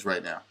team is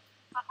right now?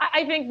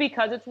 I think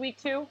because it's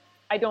week 2,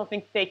 I don't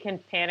think they can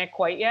panic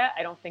quite yet.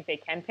 I don't think they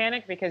can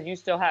panic because you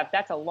still have –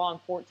 that's a long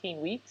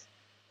 14 weeks,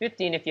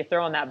 15 if you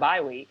throw in that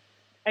bye week.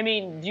 I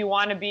mean, do you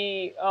want to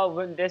be,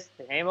 this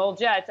same old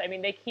Jets? I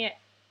mean, they can't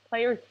 –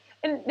 players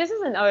 – and this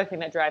is another thing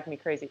that drives me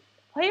crazy.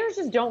 Players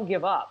just don't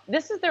give up.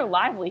 This is their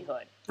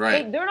livelihood.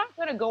 Right. They're not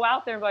going to go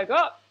out there and be like,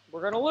 oh,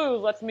 we're going to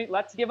lose.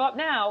 Let's give up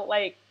now.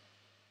 Like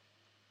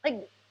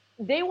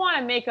they want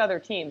to make other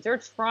teams. They're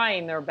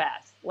trying their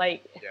best. Yeah.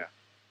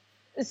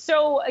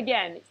 So,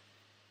 again,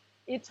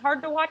 it's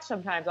hard to watch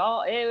sometimes.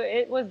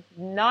 It was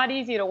not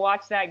easy to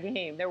watch that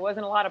game. There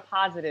wasn't a lot of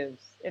positives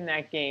in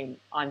that game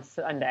on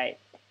Sunday.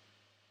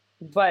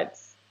 But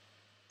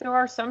there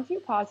are some few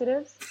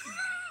positives.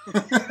 I'm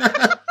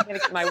gonna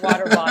get my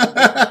water bottle.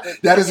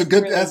 That is a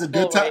good. Really That's a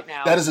good time.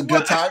 right That is a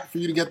good time for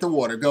you to get the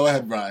water. Go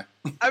ahead, Brian.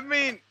 I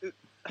mean,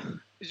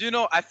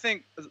 I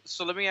think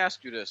so. Let me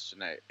ask you this,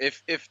 Jeané.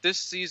 If this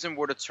season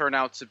were to turn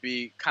out to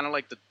be kind of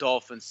like the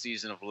Dolphins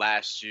season of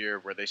last year,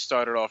 where they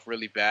started off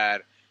really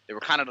bad, they were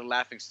kind of the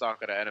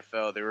laughingstock of the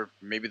NFL. They were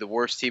maybe the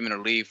worst team in the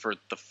league for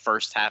the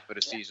first half of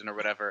the season or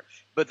whatever.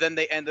 But then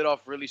they ended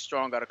off really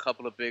strong, got a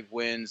couple of big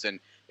wins, and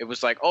it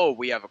was like, oh,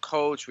 we have a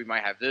coach, we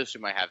might have this,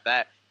 we might have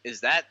that.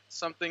 Is that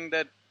something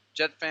that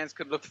Jet fans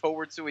could look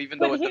forward to, even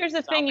though? But here's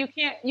the thing: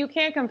 you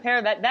can't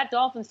compare that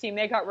Dolphins team.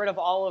 They got rid of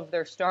all of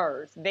their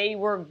stars. They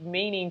were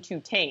meaning to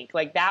tank.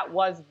 Like that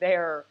was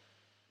the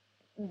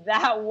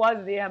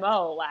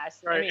MO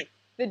last year. Right. I mean,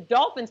 the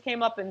Dolphins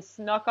came up and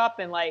snuck up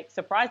and like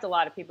surprised a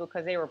lot of people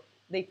because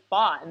they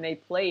fought and they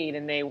played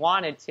and they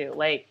wanted to.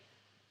 Like,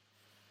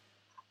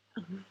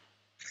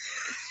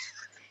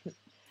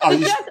 like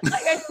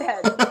I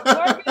said,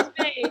 Marcus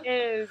May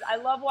is. I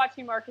love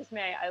watching Marcus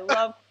May. I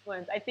love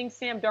Cleveland. I think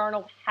Sam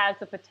Darnold has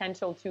the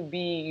potential to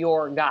be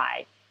your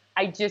guy.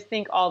 I just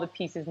think all the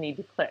pieces need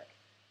to click.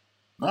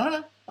 All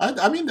right.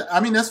 I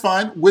mean that's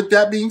fine. With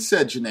that being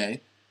said,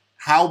 Jeané,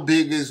 how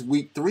big is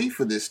Week 3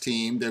 for this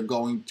team? They're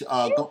going to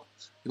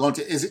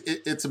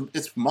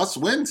it's must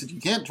wins. If you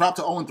can't drop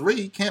to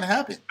 0-3, it can't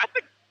happen.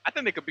 I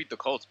think they could beat the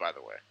Colts. By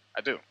the way,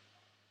 I do.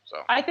 So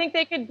I think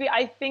they could be.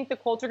 I think the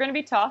Colts are going to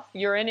be tough.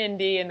 You're in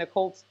Indy, and the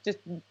Colts just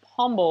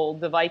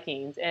pummeled the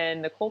Vikings,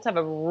 and the Colts have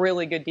a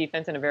really good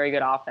defense and a very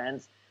good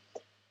offense.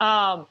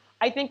 I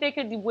think they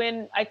could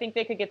win. I think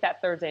they could get that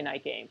Thursday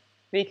night game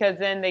because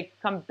then they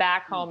come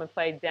back home and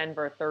play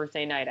Denver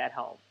Thursday night at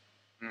home.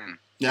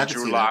 Yeah,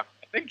 Drew Lock.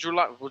 I think Drew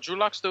Lock. Will Drew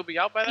Lock still be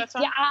out by that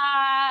time?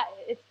 Yeah,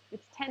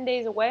 it's 10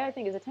 days away. I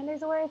think is it 10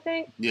 days away? I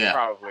think. Yeah,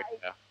 probably.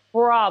 Yeah.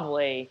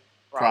 Probably.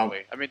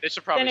 I mean, they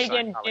should probably. Then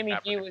again, Jimmy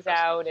G was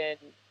out and.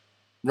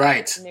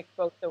 Right. Nick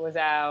Bosa was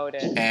out.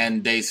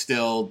 And they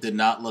still did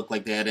not look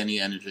like they had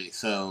any energy.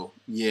 So,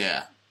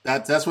 yeah,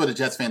 that's where the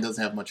Jets fan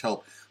doesn't have much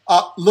hope.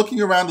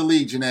 Looking around the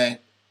league, Jeané,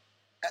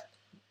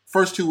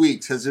 first 2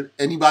 weeks, has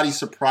anybody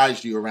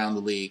surprised you around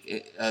the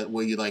league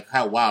where you're like,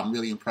 wow, I'm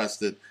really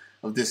impressed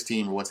of this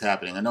team or what's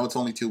happening? I know it's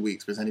only 2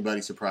 weeks, but has anybody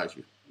surprised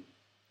you?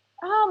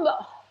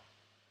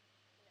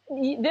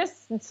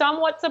 This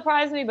somewhat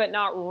surprised me, but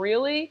not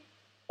really.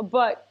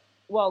 But,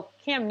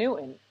 Cam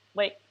Newton,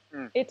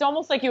 it's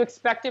almost like you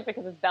expect it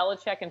because it's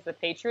Belichick and it's the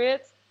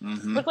Patriots.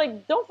 Mm-hmm.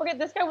 But, don't forget,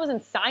 this guy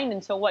wasn't signed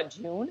until,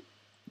 June?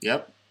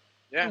 Yep.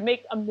 Yeah. You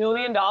make $1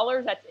 million,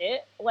 that's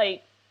it?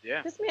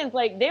 This man's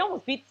they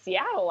almost beat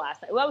Seattle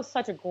last night. Well, that was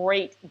such a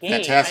great game.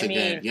 Fantastic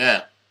game,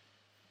 yeah.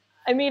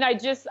 I mean, I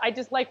just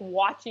like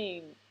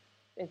watching,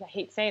 I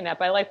hate saying that,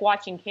 but I like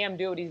watching Cam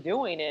do what he's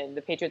doing in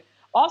the Patriots.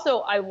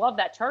 Also, I love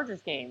that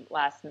Chargers game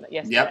yesterday.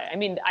 Yep. I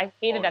mean, I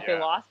hated that they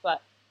lost,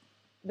 but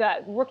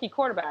that rookie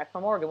quarterback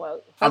from Oregon,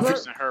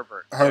 Justin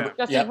Herbert.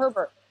 Justin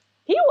Herbert.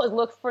 He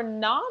looked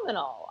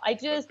phenomenal.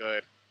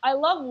 Good. I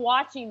love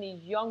watching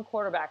these young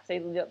quarterbacks.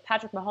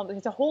 Patrick Mahomes.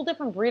 It's a whole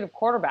different breed of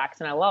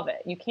quarterbacks, and I love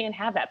it. You can't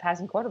have that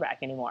passing quarterback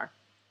anymore.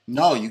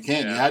 No, you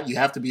can't. Yeah. You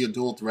have to be a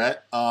dual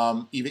threat.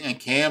 Even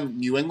Cam,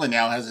 New England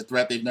now has a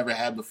threat they've never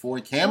had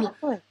before. Cam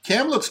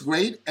looks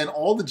great, and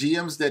all the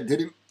GMs that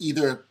didn't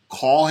either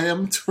call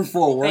him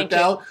for a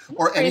workout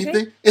or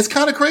anything, it's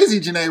kind of crazy,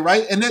 Jeané,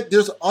 right? And that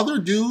there's other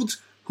dudes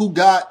who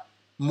got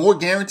more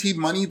guaranteed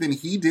money than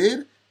he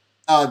did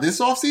this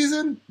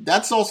offseason.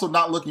 That's also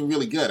not looking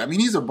really good. I mean,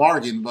 he's a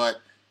bargain,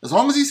 but as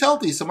long as he's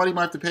healthy, somebody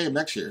might have to pay him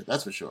next year.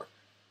 That's for sure.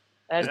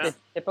 That's the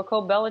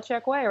typical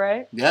Belichick way,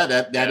 right? Yeah,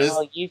 that is.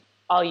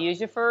 I'll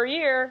use you for a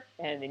year,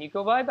 and then you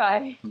go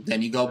bye-bye.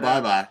 Then you go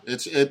bye-bye.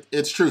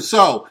 It's true.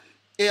 So,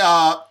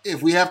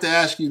 if we have to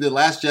ask you the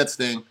last Jets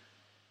thing,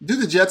 do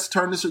the Jets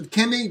turn this?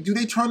 Do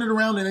they turn it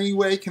around in any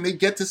way? Can they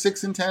get to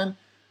 6-10?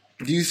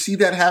 Do you see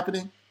that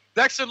happening?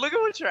 Dexter, look at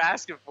what you're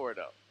asking for,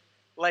 though.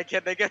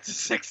 Can they get to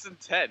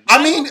 6-10?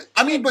 I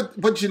mean, but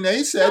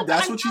Jeané said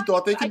that's what she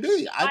thought they could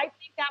be. I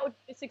think that would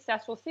be a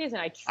successful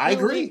season. I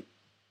agree.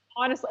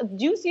 Honestly,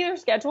 do you see their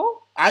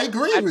schedule? I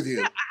agree with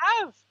you.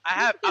 I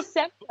have.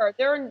 December.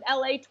 They're in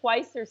LA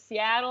twice. They're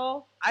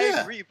Seattle. I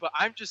agree, but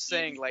I'm just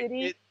saying,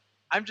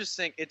 I'm just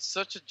saying, it's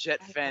such a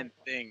Jet fan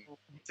thing.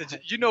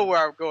 You know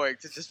where I'm going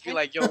to just be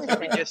like, yo, can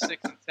we get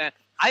 6-10?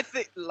 I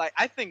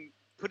think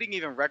putting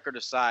even record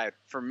aside,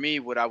 for me,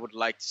 what I would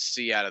like to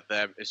see out of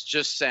them is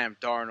just Sam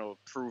Darnold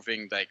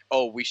proving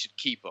we should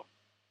keep him.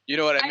 You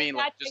know what I mean?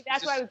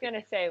 That's what I was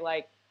gonna say.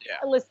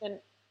 Listen,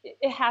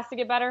 it has to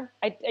get better.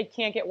 It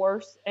can't get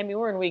worse. I mean,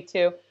 we're in week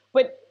 2,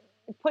 but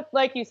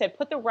like you said,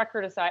 put the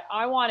record aside.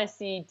 I want to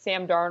see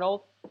Sam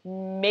Darnold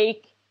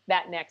make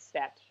that next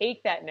step,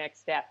 take that next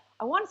step.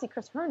 I want to see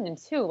Chris Herndon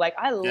too.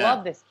 I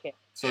love this kid.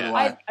 So do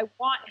I. I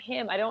want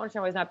him. I don't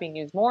understand why he's not being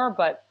used more,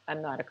 but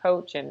I'm not a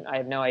coach and I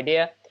have no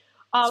idea.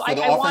 For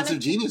the offensive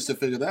genius to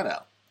figure that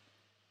out.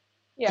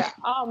 Yeah.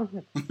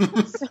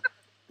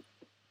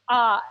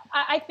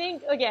 I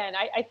think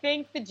I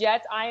think the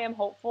Jets. I am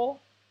hopeful.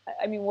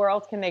 I mean, where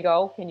else can they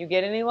go? Can you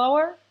get any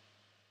lower?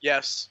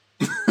 Yes.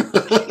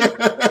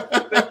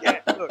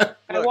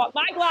 I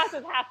My glass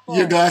is half full.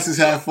 Your glass is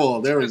half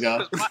full. There we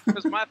go.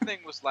 Because my thing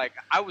was like,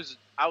 I was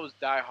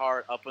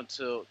diehard up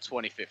until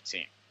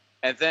 2015,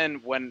 and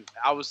then when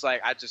I was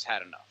like, I just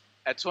had enough.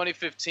 At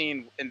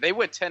 2015, and they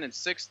went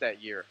 10-6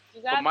 that year.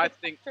 But my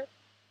thing,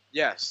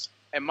 yes,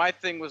 and my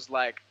thing was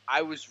like,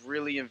 I was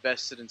really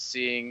invested in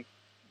seeing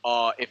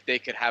if they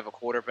could have a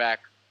quarterback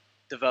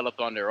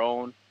developed on their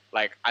own.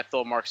 Like, I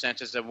thought Mark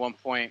Sanchez at one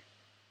point.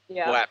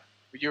 Yeah. What?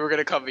 You were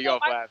gonna cover me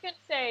off. I was gonna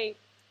say.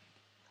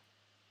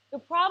 The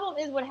problem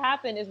is what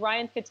happened is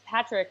Ryan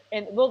Fitzpatrick,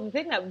 and the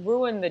thing that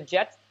ruined the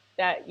Jets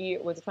that year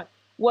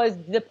was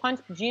the punch,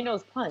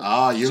 Gino's punch.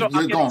 Oh, you're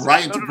going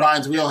right into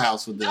Brian's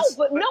wheelhouse with this.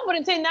 But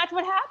I'm saying that's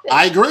what happened.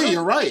 I agree,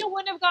 you're right. Gino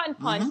wouldn't have gotten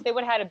punched. Mm-hmm. They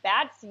would have had a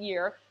bad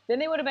year. Then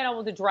they would have been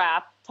able to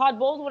draft. Todd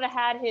Bowles would have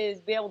had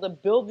be able to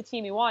build the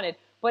team he wanted.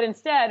 But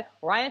instead,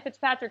 Ryan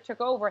Fitzpatrick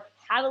took over,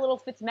 had a little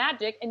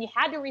Fitzmagic, and you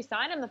had to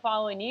re-sign him the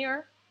following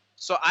year.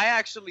 So I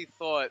actually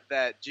thought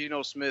that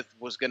Geno Smith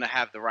was going to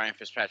have the Ryan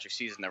Fitzpatrick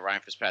season that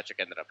Ryan Fitzpatrick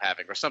ended up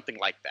having, or something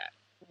like that.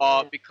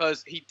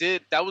 Because he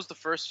did. That was the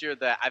first year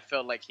that I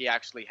felt like he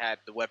actually had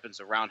the weapons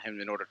around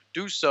him in order to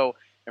do so.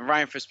 And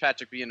Ryan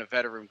Fitzpatrick, being a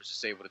veteran, was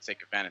just able to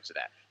take advantage of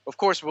that. Of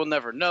course, we'll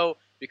never know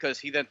because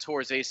he then tore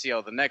his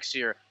ACL the next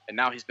year, and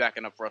now he's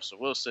backing up Russell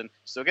Wilson,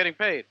 still getting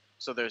paid.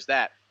 So there's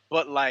that.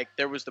 But like,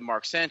 there was the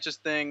Mark Sanchez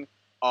thing.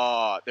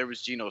 There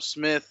was Geno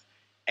Smith,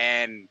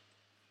 and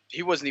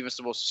he wasn't even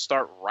supposed to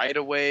start right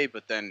away,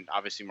 but then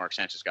obviously Mark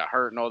Sanchez got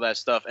hurt and all that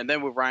stuff. And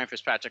then with Ryan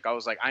Fitzpatrick, I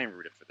was like, I ain't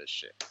rooting for this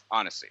shit,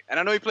 honestly. And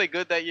I know he played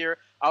good that year.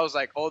 I was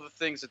like, all the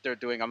things that they're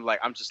doing, I'm like,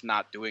 I'm just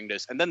not doing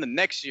this. And then the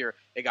next year,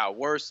 it got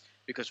worse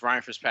because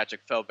Ryan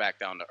Fitzpatrick fell back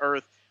down to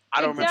earth. I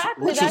don't remember,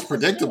 which was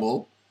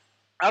predictable.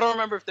 I don't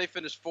remember if they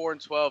finished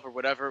 4-12 or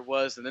whatever it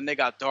was, and then they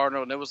got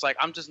Darnold, and it was like,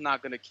 I'm just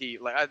not gonna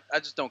keep I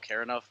just don't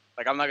care enough.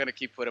 Like, I'm not gonna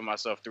keep putting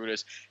myself through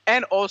this.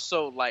 And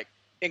also, like,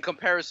 in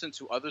comparison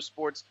to other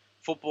sports,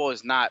 football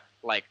is not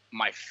like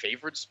my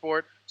favorite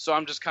sport, so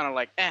I'm just kind of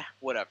like,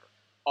 whatever.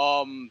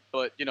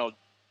 But you know,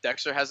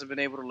 Dexter hasn't been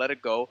able to let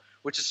it go,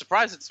 which is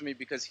surprising to me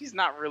because he's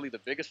not really the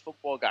biggest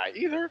football guy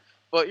either.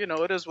 But you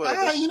know, it is what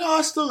it is. You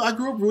know, I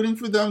grew up rooting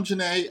for them,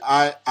 Jeané.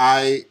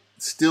 I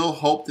still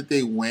hope that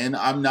they win.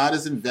 I'm not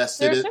as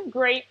invested. There's some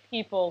great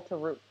people to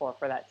root for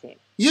that team.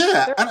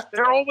 Yeah,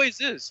 there always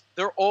is.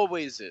 There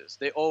always is.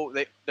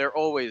 There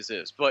always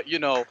is. But you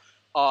know,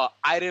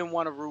 I didn't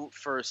want to root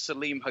for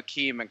Salim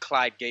Hakeem and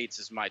Clyde Gates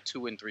as my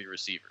 2 and 3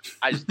 receivers.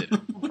 I just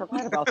didn't. I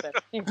forgot about that.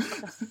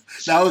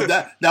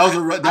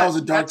 that was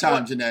a dark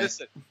time, Jeané.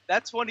 Listen,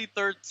 that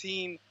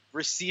 2013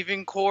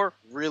 receiving core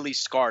really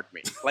scarred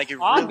me. Like, it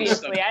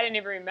obviously, really I didn't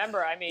even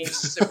remember. I mean,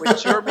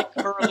 with Jeremy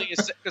Curley,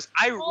 because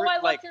I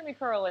love Jeremy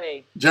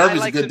Curley.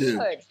 Jeremy's a good dude.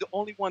 The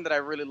only one that I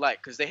really like,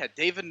 because they had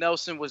David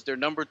Nelson was their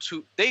number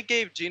 2. They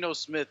gave Geno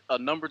Smith a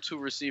number 2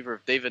 receiver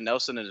of David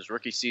Nelson in his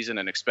rookie season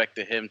and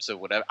expected him to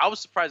whatever. I was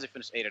surprised they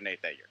finished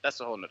 8-8 that year. That's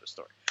a whole nother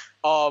story.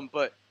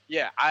 But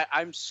yeah,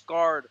 I'm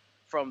scarred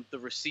from the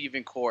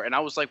receiving core, and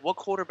I was like, what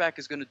quarterback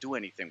is going to do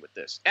anything with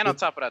this? And on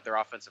top of that, their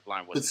offensive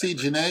line wasn't. But see,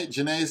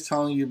 Jeané is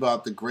telling you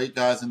about the great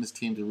guys in this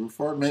team to root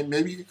for.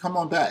 Maybe you can come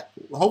on back.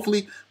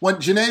 Hopefully, when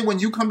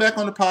you come back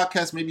on the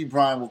podcast, maybe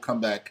Brian will come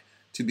back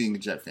to being a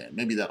Jet fan.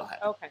 Maybe that'll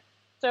happen. Okay.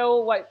 So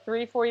what?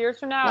 3-4 years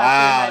from now?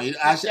 Wow.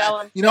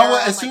 You know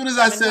what? As soon as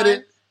I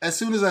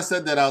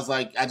said that, I was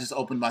like, I just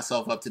opened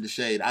myself up to the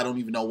shade. I don't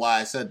even know why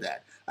I said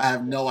that. I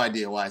have no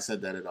idea why I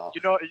said that at all. You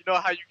know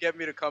how you get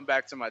me to come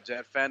back to my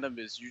Jet fandom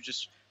is you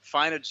just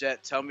find a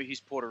Jet, tell me he's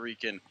Puerto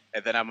Rican,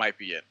 and then I might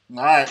be in.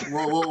 All right,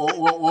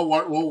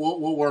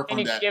 we'll work on that.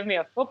 And you give me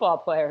a football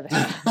player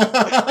then.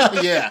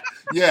 yeah.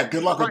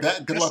 Good luck with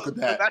that. Good luck with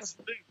that. That's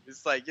the thing.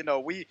 It's like, you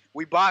know, we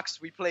box,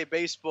 we play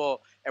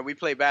baseball, and we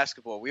play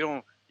basketball. We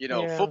don't,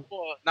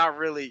 football. Not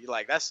really.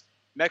 Like, that's.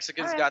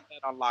 Mexicans got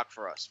that on lock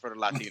for us, for the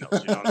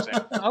Latinos. You know what I'm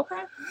saying?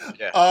 Okay.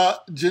 Yeah.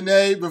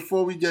 Jeané,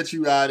 before we get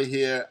you out of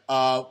here,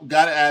 got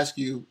to ask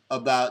you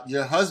about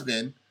your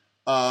husband,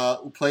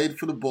 who played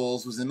for the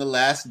Bulls, was in The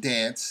Last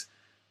Dance,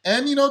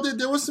 and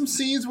there were some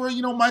scenes where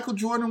Michael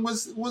Jordan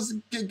was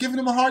giving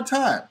him a hard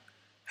time.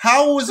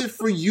 How was it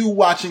for you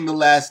watching The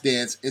Last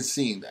Dance and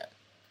seeing that?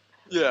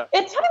 Yeah,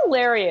 it's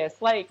hilarious.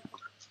 Like,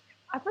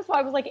 first of all,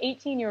 I was like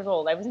 18 years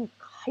old. I was in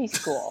high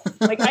school.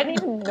 Like, I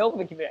didn't even know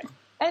the community.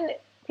 And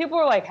people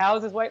were like,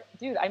 how's his wife?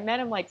 Dude, I met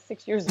him like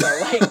 6 years ago.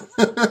 Like,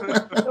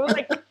 it was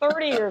like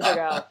 30 years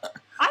ago.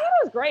 I thought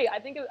it was great. I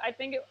think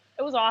it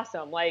was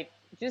awesome. Like,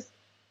 just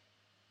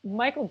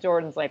Michael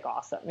Jordan's like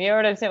awesome. You know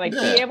what I'm saying? Like,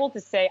 be able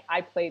to say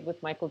I played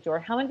with Michael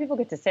Jordan. How many people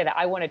get to say that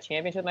I won a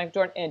championship with Michael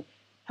Jordan? And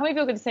how many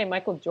people get to say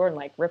Michael Jordan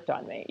like ripped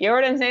on me? You know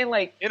what I'm saying?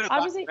 Like, in a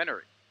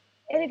documentary.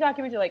 In a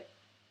documentary, like,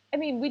 I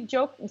mean, we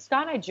joke.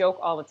 Scott and I joke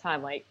all the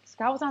time. Like,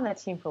 Scott was on that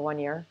team for 1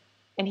 year,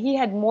 and he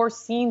had more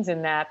scenes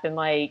in that than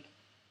like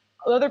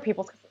other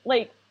people.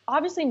 Like,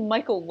 obviously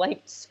Michael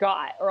liked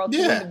Scott, or else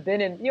he wouldn't have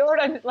been in. You know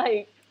what I'm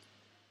like?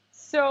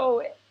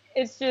 So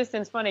it's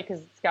funny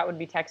because Scott would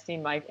be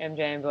texting Mike MJ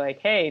and be like,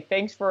 "Hey,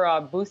 thanks for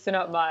boosting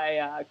up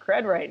my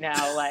cred right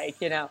now." Like,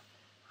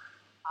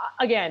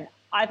 again,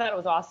 I thought it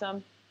was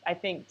awesome. I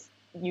think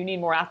you need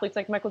more athletes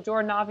like Michael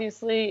Jordan,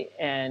 obviously,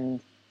 and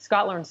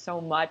Scott learned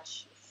so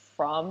much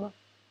from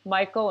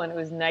Michael, and it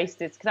was nice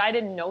because I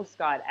didn't know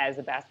Scott as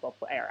a basketball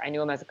player. I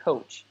knew him as a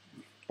coach.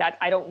 That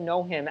I don't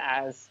know him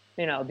as,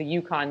 the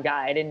UConn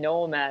guy. I didn't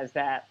know him as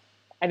that.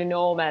 I didn't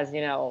know him as,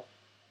 the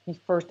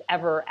first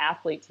ever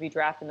athlete to be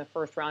drafted in the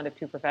first round of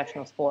 2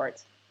 professional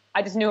sports.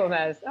 I just knew him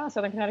as,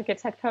 Southern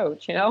Connecticut's head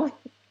coach, Yeah.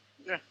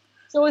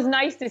 So it was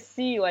nice to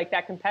see,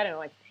 that competitive.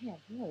 Like, damn,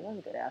 he really was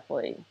a good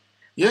athlete.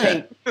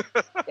 Yeah.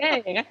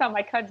 Dang, I thought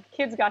my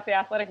kids got the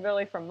athletic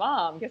ability from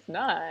mom. Guess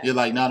not. You're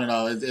like,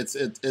 no.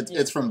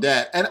 It's from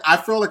dad. And I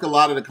feel like a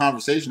lot of the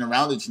conversation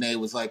around it, Jeané,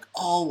 was like,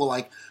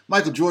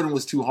 Michael Jordan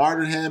was too hard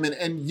on him.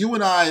 And you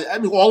and I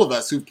mean, all of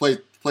us who've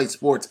played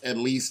sports at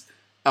least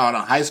on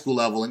a high school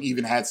level and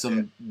even had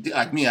some,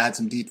 like me, I had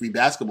some D3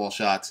 basketball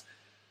shots.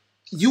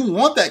 You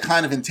want that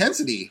kind of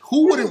intensity.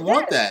 Who wouldn't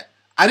want that?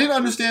 I didn't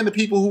understand the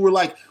people who were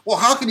like, well,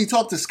 how can he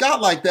talk to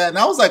Scott like that? And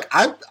I was like,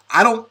 I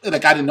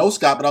didn't know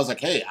Scott, but I was like,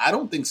 hey, I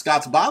don't think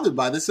Scott's bothered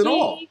by this at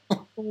all. He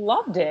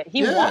loved it.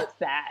 He wants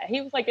that.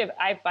 He was like, if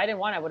I didn't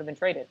want it, I would have been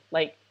traded.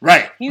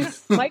 Right.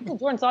 Michael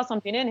Jordan saw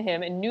something in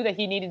him and knew that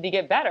he needed to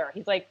get better.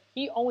 He's like,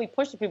 he only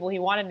pushed the people he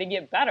wanted to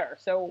get better.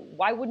 So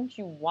why wouldn't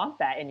you want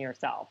that in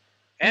yourself?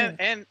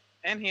 And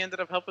he ended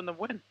up helping them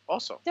win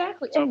also.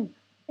 Exactly. So.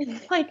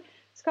 And like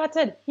Scott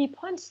said, he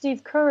punched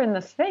Steve Kerr in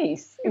the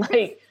face.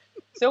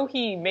 So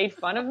he made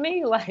fun of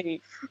me?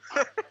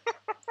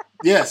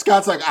 Yeah,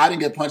 Scott's like, I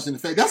didn't get punched in the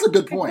face. That's a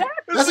good point.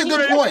 Exactly. That's a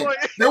good point.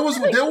 There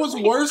was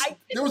worse.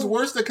 There was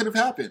worse that could have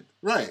happened.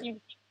 Right. He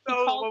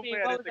called me.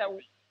 What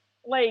was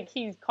that?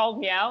 He called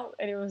me out,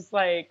 and it was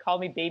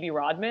called me Baby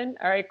Rodman.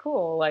 All right,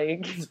 cool.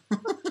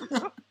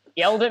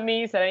 Yelled at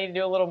me, said I need to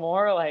do a little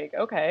more.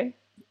 Okay.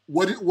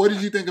 What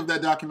did you think of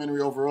that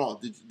documentary overall?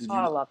 Did you?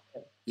 I loved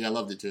it. Yeah, I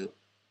loved it too.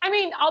 I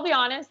mean, I'll be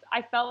honest.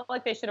 I felt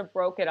like they should have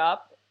broke it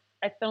up.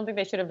 I don't think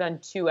they should have done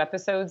 2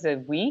 episodes a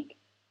week.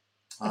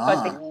 I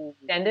thought they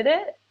extended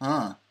it.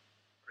 For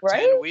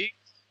right? 10 weeks,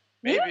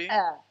 maybe.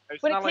 Yeah.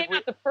 But it came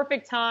at the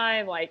perfect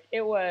time.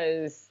 It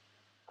was.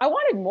 I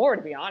wanted more,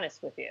 to be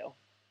honest with you.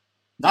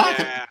 No,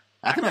 yeah.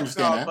 I can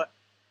understand that. But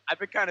I've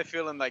been kind of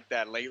feeling like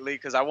that lately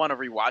because I want to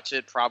rewatch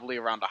it probably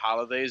around the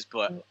holidays.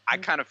 But I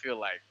kind of feel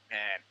like,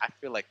 I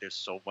feel like there's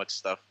so much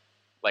stuff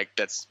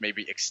that's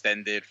maybe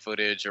extended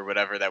footage or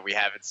whatever that we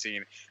haven't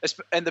seen.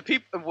 And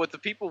what the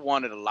people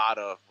wanted a lot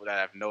of, what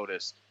I've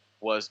noticed,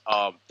 was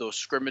those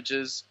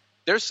scrimmages.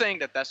 They're saying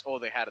that that's all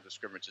they had of the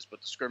scrimmages, but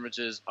the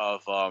scrimmages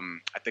of I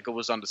think it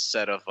was on the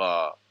set of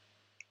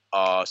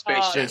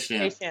Space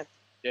Jam.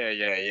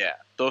 Yeah.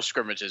 Those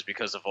scrimmages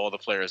because of all the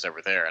players that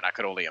were there, and I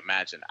could only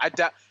imagine. I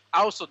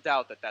also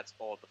doubt that that's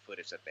all the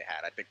footage that they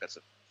had. I think that's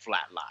a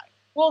flat lie.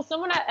 Well,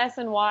 someone at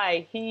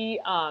SNY, he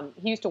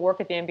used to work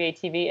at the NBA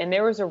TV, and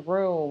there was a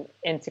room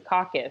in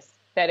Secaucus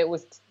that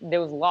was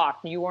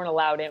locked. You weren't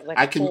allowed in.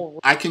 I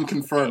can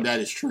confirm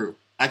that is true.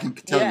 I can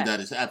tell you that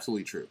is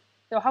absolutely true.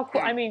 So how cool?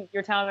 I mean,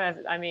 you're telling us.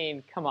 I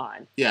mean, come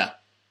on. Yeah,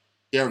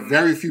 there are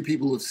very few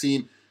people who've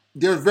seen.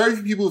 There are very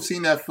few people who've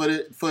seen that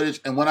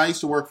footage. And when I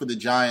used to work for the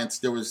Giants,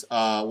 there was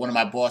one of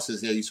my bosses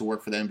there used to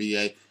work for the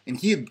NBA, and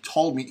he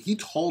told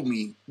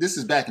me this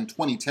is back in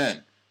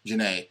 2010,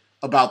 Jeané,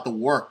 about the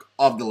work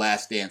of The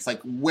Last Dance,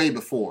 way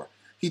before.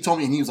 He told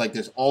me, and he was like,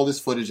 there's all this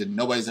footage that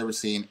nobody's ever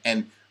seen,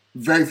 and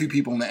very few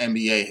people in the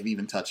NBA have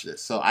even touched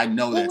this. So I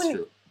know that's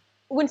true.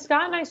 When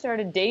Scott and I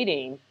started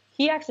dating,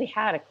 he actually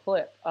had a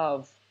clip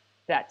of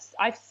that.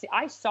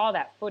 I saw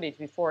that footage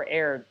before it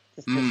aired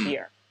this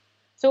year.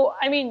 So,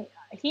 I mean,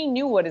 he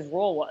knew what his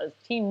role was.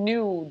 He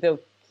knew the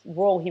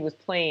role he was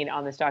playing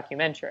on this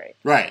documentary.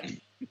 Right.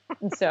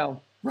 And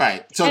so.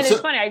 Right. And it's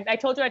funny. I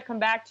told you I'd come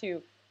back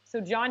to. So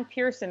John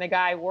Pearson, the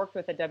guy I worked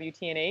with at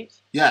WTNH.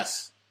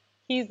 Yes.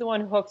 He's the one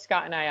who hooked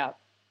Scott and I up.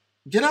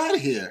 Get out of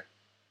here.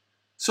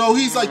 So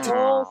he's like,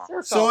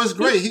 so it's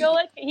great.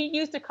 He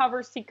used to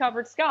cover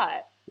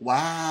Scott.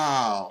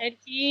 Wow. And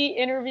he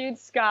interviewed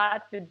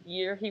Scott the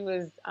year he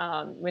was,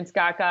 when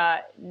Scott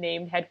got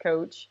named head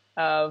coach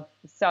of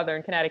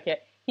Southern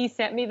Connecticut. He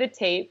sent me the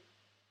tape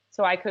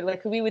so I could,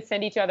 we would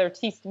send each other,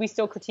 we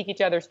still critique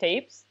each other's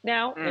tapes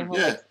now.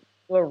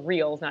 Were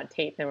reels, not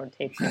tape. They weren't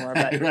tapes anymore.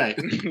 But right.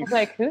 I was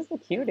like, who's the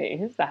cutie?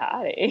 Who's the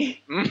hottie?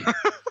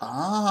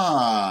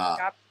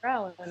 Scott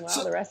Perrell, and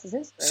the rest is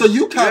history. So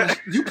you kind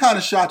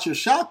of shot your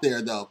shot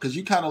there, though, because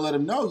you kind of let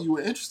him know you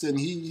were interested, and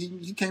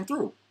he came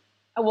through.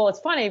 Well, it's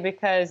funny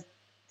because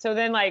so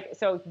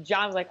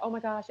John was like, oh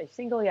my gosh, I'm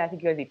single. Yeah, I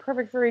think you guys would be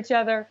perfect for each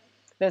other.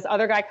 This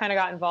other guy kind of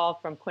got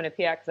involved from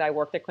Quinnipiac because I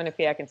worked at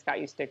Quinnipiac and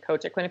Scott used to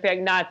coach at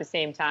Quinnipiac, not at the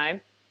same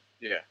time.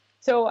 Yeah.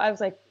 So I was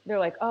like, they're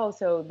like, oh,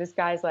 so this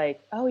guy's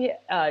like, oh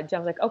yeah.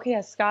 John's like, okay,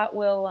 yeah, Scott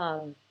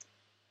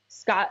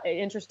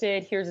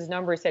interested. Here's his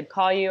number. He said,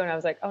 call you. And I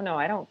was like, oh no,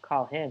 I don't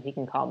call him. He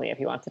can call me if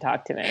he wants to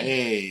talk to me.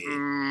 Hey.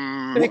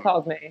 So he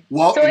called me.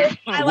 Well, so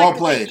I well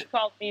played. He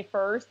called me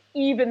first,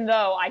 even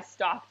though I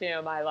stalked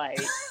him.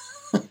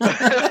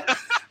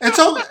 It's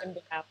all,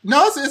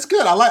 no, it's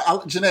good.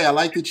 Jeané, I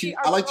like that you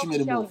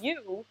made a move.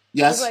 You.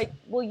 Yes. I was like,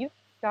 well, you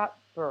Scott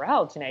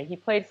Burrell, Jeané. He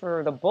played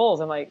for the Bulls.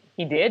 I'm like,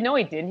 he did? No,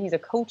 he didn't. He's a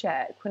coach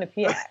at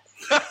Quinnipiac.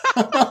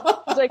 I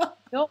was like,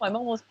 no, I'm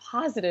almost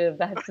positive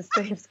that's the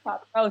same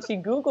Scott Burrell. She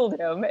Googled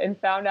him and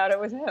found out it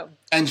was him.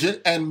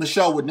 And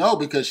Michelle would know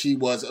because she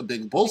was a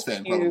big Bulls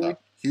fan growing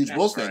up. Huge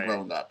Bulls fan right.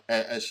 growing up,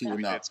 as she would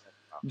know.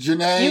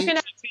 Jeané, you can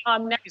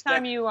have, next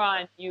time you're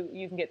on,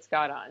 you can get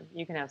Scott on.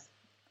 You can have.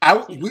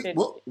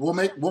 We'll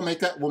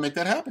make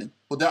that happen.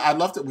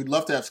 Well, we'd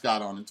love to have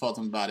Scott on and talk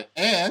to him about it.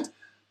 And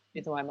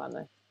it's why I'm on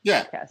the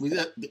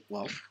podcast.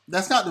 Well,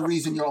 that's not the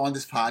reason you're on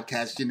this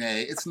podcast,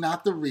 Jeané. It's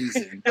not the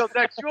reason. Yo,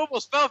 Dex, you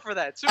almost fell for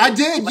that too. I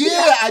did.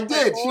 Yeah, I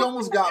did. She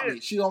almost got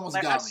me.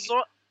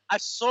 I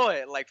saw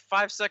it like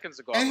 5 seconds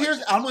ago.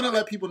 And I'm going to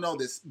let people know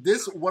this.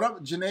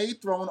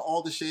 Jeané throwing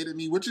all the shade at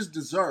me, which is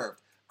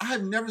deserved. I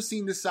have never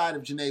seen this side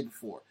of Jeané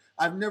before.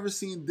 I've never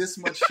seen this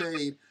much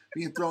shade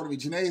being thrown at me.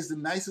 Jeané is the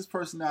nicest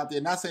person out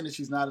there. Not saying that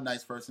she's not a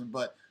nice person,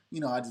 but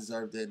I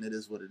deserved it, and it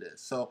is what it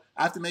is. So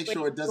I have to make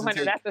sure it doesn't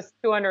take. That's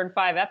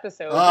 205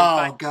 episodes.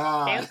 Oh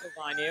God! Cancels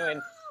on you,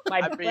 and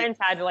my friends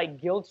had to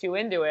guilt you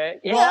into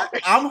it. Yeah. Well,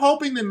 I'm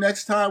hoping the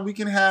next time we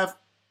can have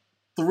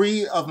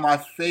 3 of my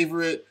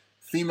favorite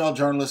female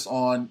journalists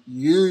on.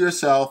 You,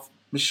 yourself,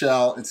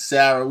 Michelle, and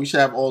Sarah. We should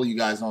have all of you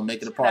guys on,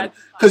 make it a party,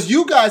 because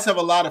you guys have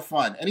a lot of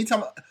fun.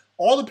 Anytime,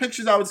 all the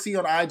pictures I would see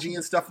on IG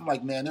and stuff, I'm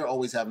like, man, they're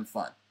always having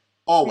fun.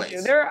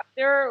 Always. They're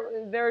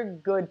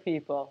good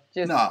people.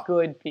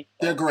 Good people.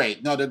 They're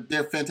great. No,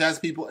 they're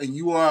fantastic people, and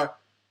you are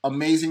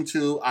amazing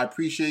too. I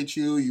appreciate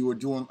you. You are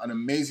doing an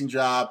amazing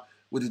job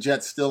with the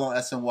Jets still on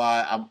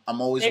SNY.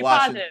 I'm always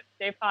watching.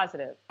 Stay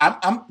positive.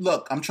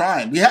 I'm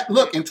trying.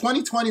 In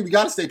 2020 we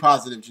got to stay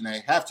positive,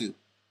 Jeané. Have to.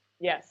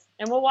 Yes.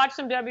 And we'll watch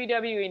some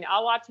WWE. And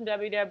I'll watch some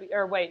WWE.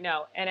 Or wait,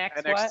 no.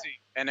 NXT.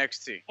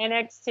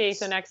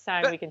 So next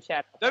time we can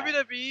chat.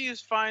 WWE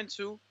is fine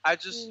too. I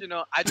just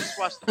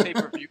watch the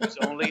pay-per-views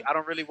only. I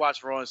don't really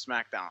watch Raw and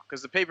SmackDown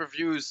because the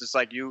pay-per-views is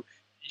like you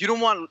don't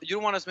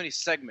want as many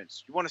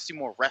segments. You want to see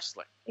more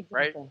wrestling,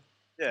 right?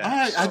 Yeah. All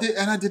right.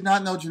 I did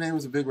not know Jeané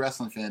was a big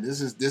wrestling fan.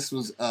 This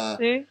was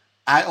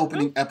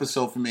eye-opening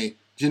episode for me.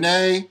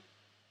 Jeané,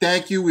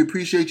 thank you. We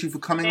appreciate you for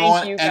coming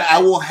on, and I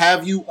will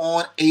have you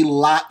on a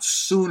lot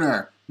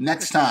sooner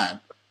next time.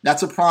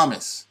 That's a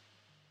promise.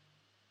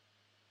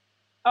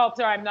 Oh,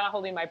 sorry, I'm not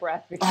holding my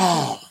breath.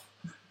 Oh,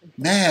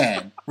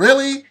 man.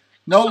 Really?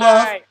 No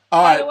love?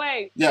 All right. By the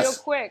way, real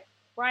quick,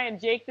 Brian,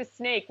 Jake the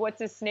Snake,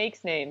 what's his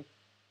snake's name?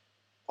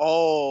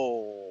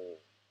 Oh,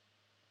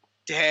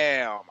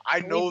 damn. I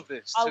know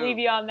this, too. I'll leave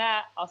you on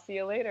that. I'll see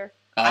you later.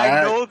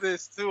 I know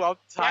this, too. I'm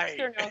tight.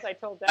 Dexter knows I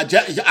told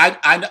Dexter.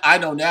 I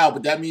know now,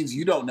 but that means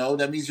you don't know.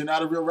 That means you're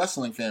not a real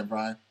wrestling fan,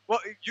 Brian. Well,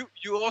 you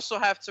also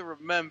have to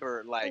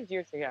remember,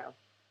 years ago.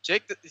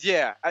 Jake,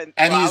 and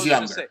he's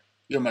younger.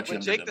 You're much younger.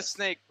 When Jake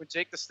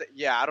the Snake,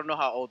 I don't know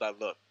how old I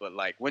look, but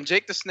when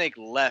Jake the Snake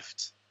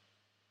left,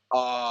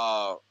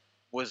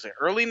 was it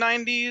early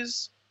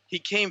 90s? He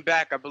came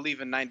back, I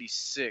believe, in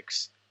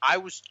 96. I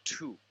was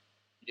 2.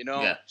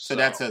 Yeah, so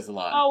that says a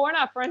lot. Oh, we're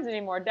not friends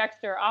anymore,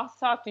 Dexter. I'll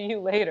talk to you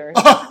later.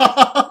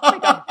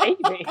 Like a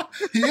baby.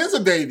 He is a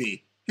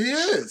baby. He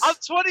is. I'm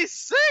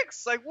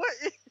 26. Like what?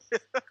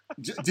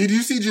 Did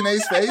you see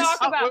Jeané's face?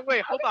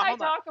 Wait, hold on.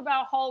 Talk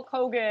about Hulk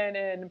Hogan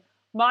and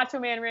Macho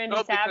Man Randy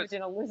Savage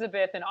and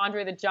Elizabeth and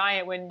Andre the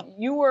Giant when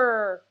you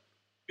were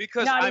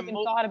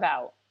thought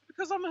about.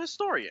 Because I'm a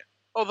historian.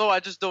 Although I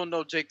just don't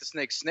know Jake the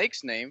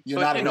Snake's name. You're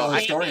not a real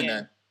historian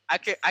then. I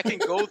can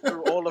go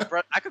through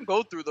I can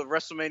go through the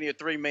WrestleMania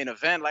 3 main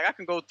event. I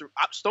can go through.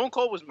 Stone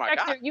Cold was my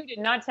guy. You did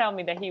not tell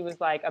me that he was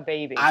like a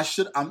baby. I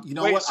should. I'm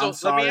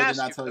sorry I did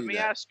not tell you that. Let me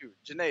ask you,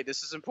 Jeané.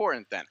 This is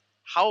important. Then,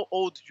 how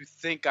old do you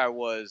think I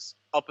was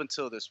up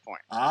until this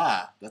point?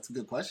 That's a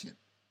good question.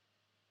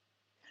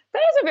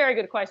 That is a very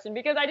good question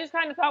because I just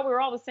kind of thought we were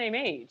all the same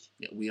age.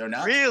 Yeah, we are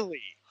not.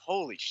 Really?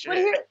 Holy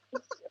shit!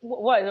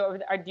 What?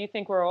 Do you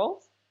think we're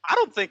old? I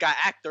don't think I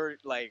act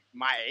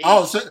my age.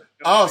 So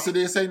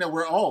they're saying that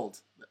we're old.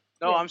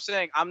 No, I'm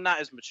saying I'm not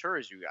as mature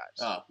as you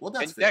guys. Oh, well,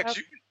 that's fair.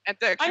 Dex,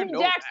 Dex,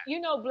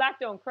 black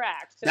don't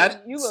crack.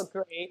 So you look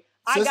great.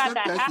 I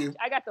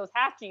got those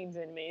half genes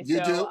in me.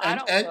 You do,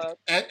 and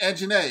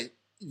Jeané,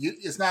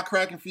 it's not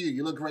cracking for you.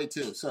 You look great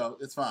too, so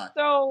it's fine.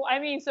 So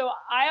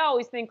I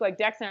always think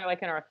Dex and I are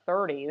in our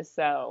 30s.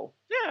 So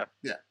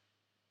yeah,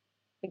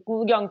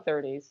 young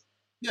 30s.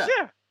 Yeah,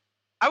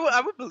 I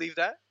would believe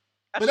that.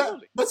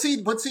 Absolutely. But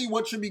see,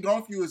 what should be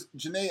going for you is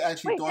Jeané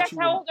actually thought Dex, you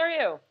were. How old are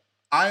you?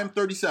 I am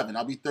 37.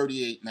 I'll be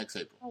 38 next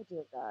April. Oh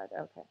dear God.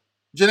 Okay.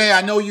 Jeané,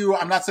 I know you.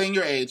 I'm not saying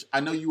your age.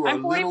 I know you were.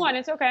 I'm 41.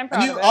 It's okay. I'm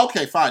proud of it.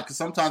 Okay, fine. Because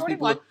sometimes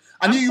people.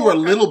 I knew you were a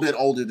little bit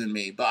older than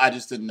me, but I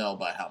just didn't know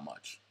by how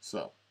much.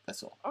 So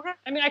that's all. Okay.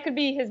 I mean, I could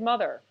be his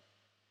mother.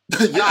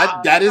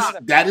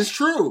 That is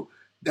true.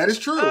 That is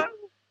true.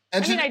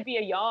 I'd be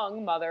a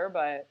young mother,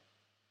 but.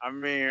 I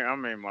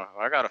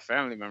I got a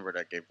family member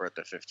that gave birth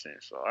at 15,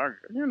 so I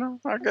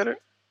get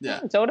it. Yeah.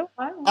 So do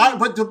I.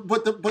 But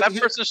that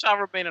person shall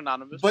remain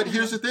anonymous. But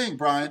here's the thing,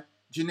 Brian.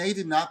 Jeané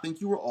did not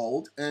think you were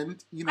old,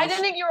 and I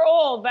didn't think you were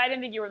old, but I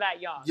didn't think you were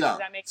that young. Yeah. Does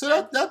that make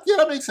sense?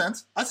 That makes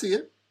sense. I see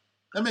it.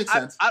 That makes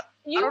sense.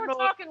 You were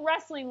talking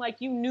wrestling like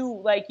you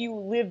knew, like you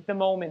lived the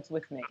moments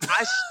with me.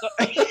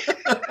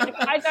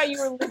 I thought you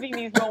were living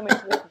these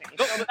moments with me.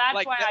 So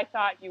that's why I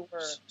thought you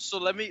were. So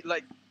let me,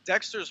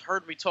 Dexter's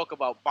heard me talk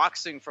about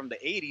boxing from the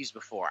 80s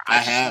before.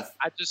 I've studied,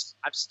 I've just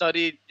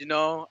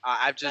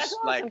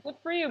that's awesome. Good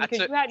for you, because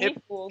you had me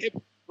fooled.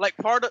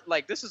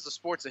 This is a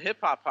sports and hip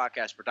hop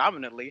podcast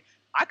predominantly.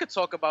 I could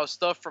talk about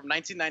stuff from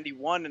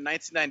 1991 and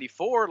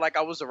 1994 like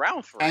I was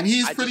around for. And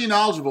he's pretty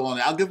knowledgeable on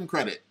it. I'll give him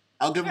credit.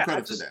 For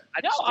that.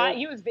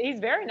 He's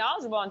very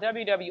knowledgeable on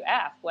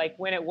WWF, like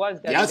when it was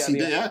WWF. Yes, he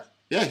did.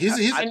 Yeah, he's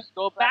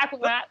back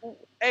when that.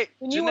 Hey,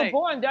 when you were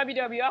born,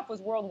 WWF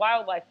was World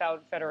Wildlife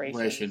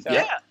Federation. So.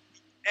 Yeah,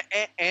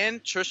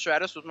 and Trish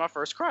Stratus was my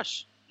first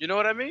crush. You know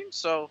what I mean?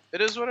 So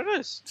it is what it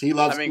is. He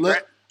loves.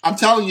 I'm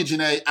telling you,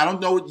 Jeané, I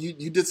don't know what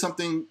you did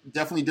something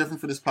definitely different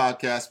for this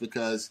podcast,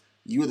 because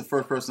you were the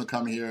first person to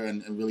come here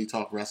and really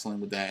talk wrestling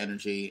with that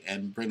energy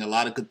and bring a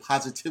lot of good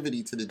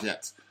positivity to the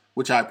Jets,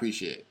 which I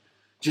appreciate.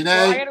 Jeané,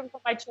 I got to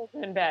put my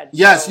children in bed.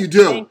 Yes, you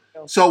do.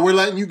 So we're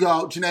letting you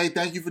go. Jeané,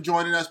 thank you for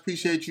joining us.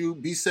 Appreciate you.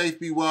 Be safe,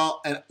 be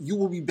well, and you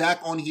will be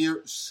back on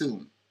here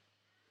soon.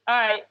 All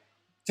right.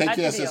 Take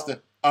care,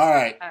 sister. All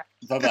right.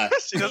 Bye-bye.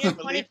 See you in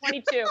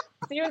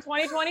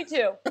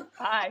 2022.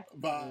 Bye.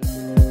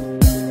 Bye.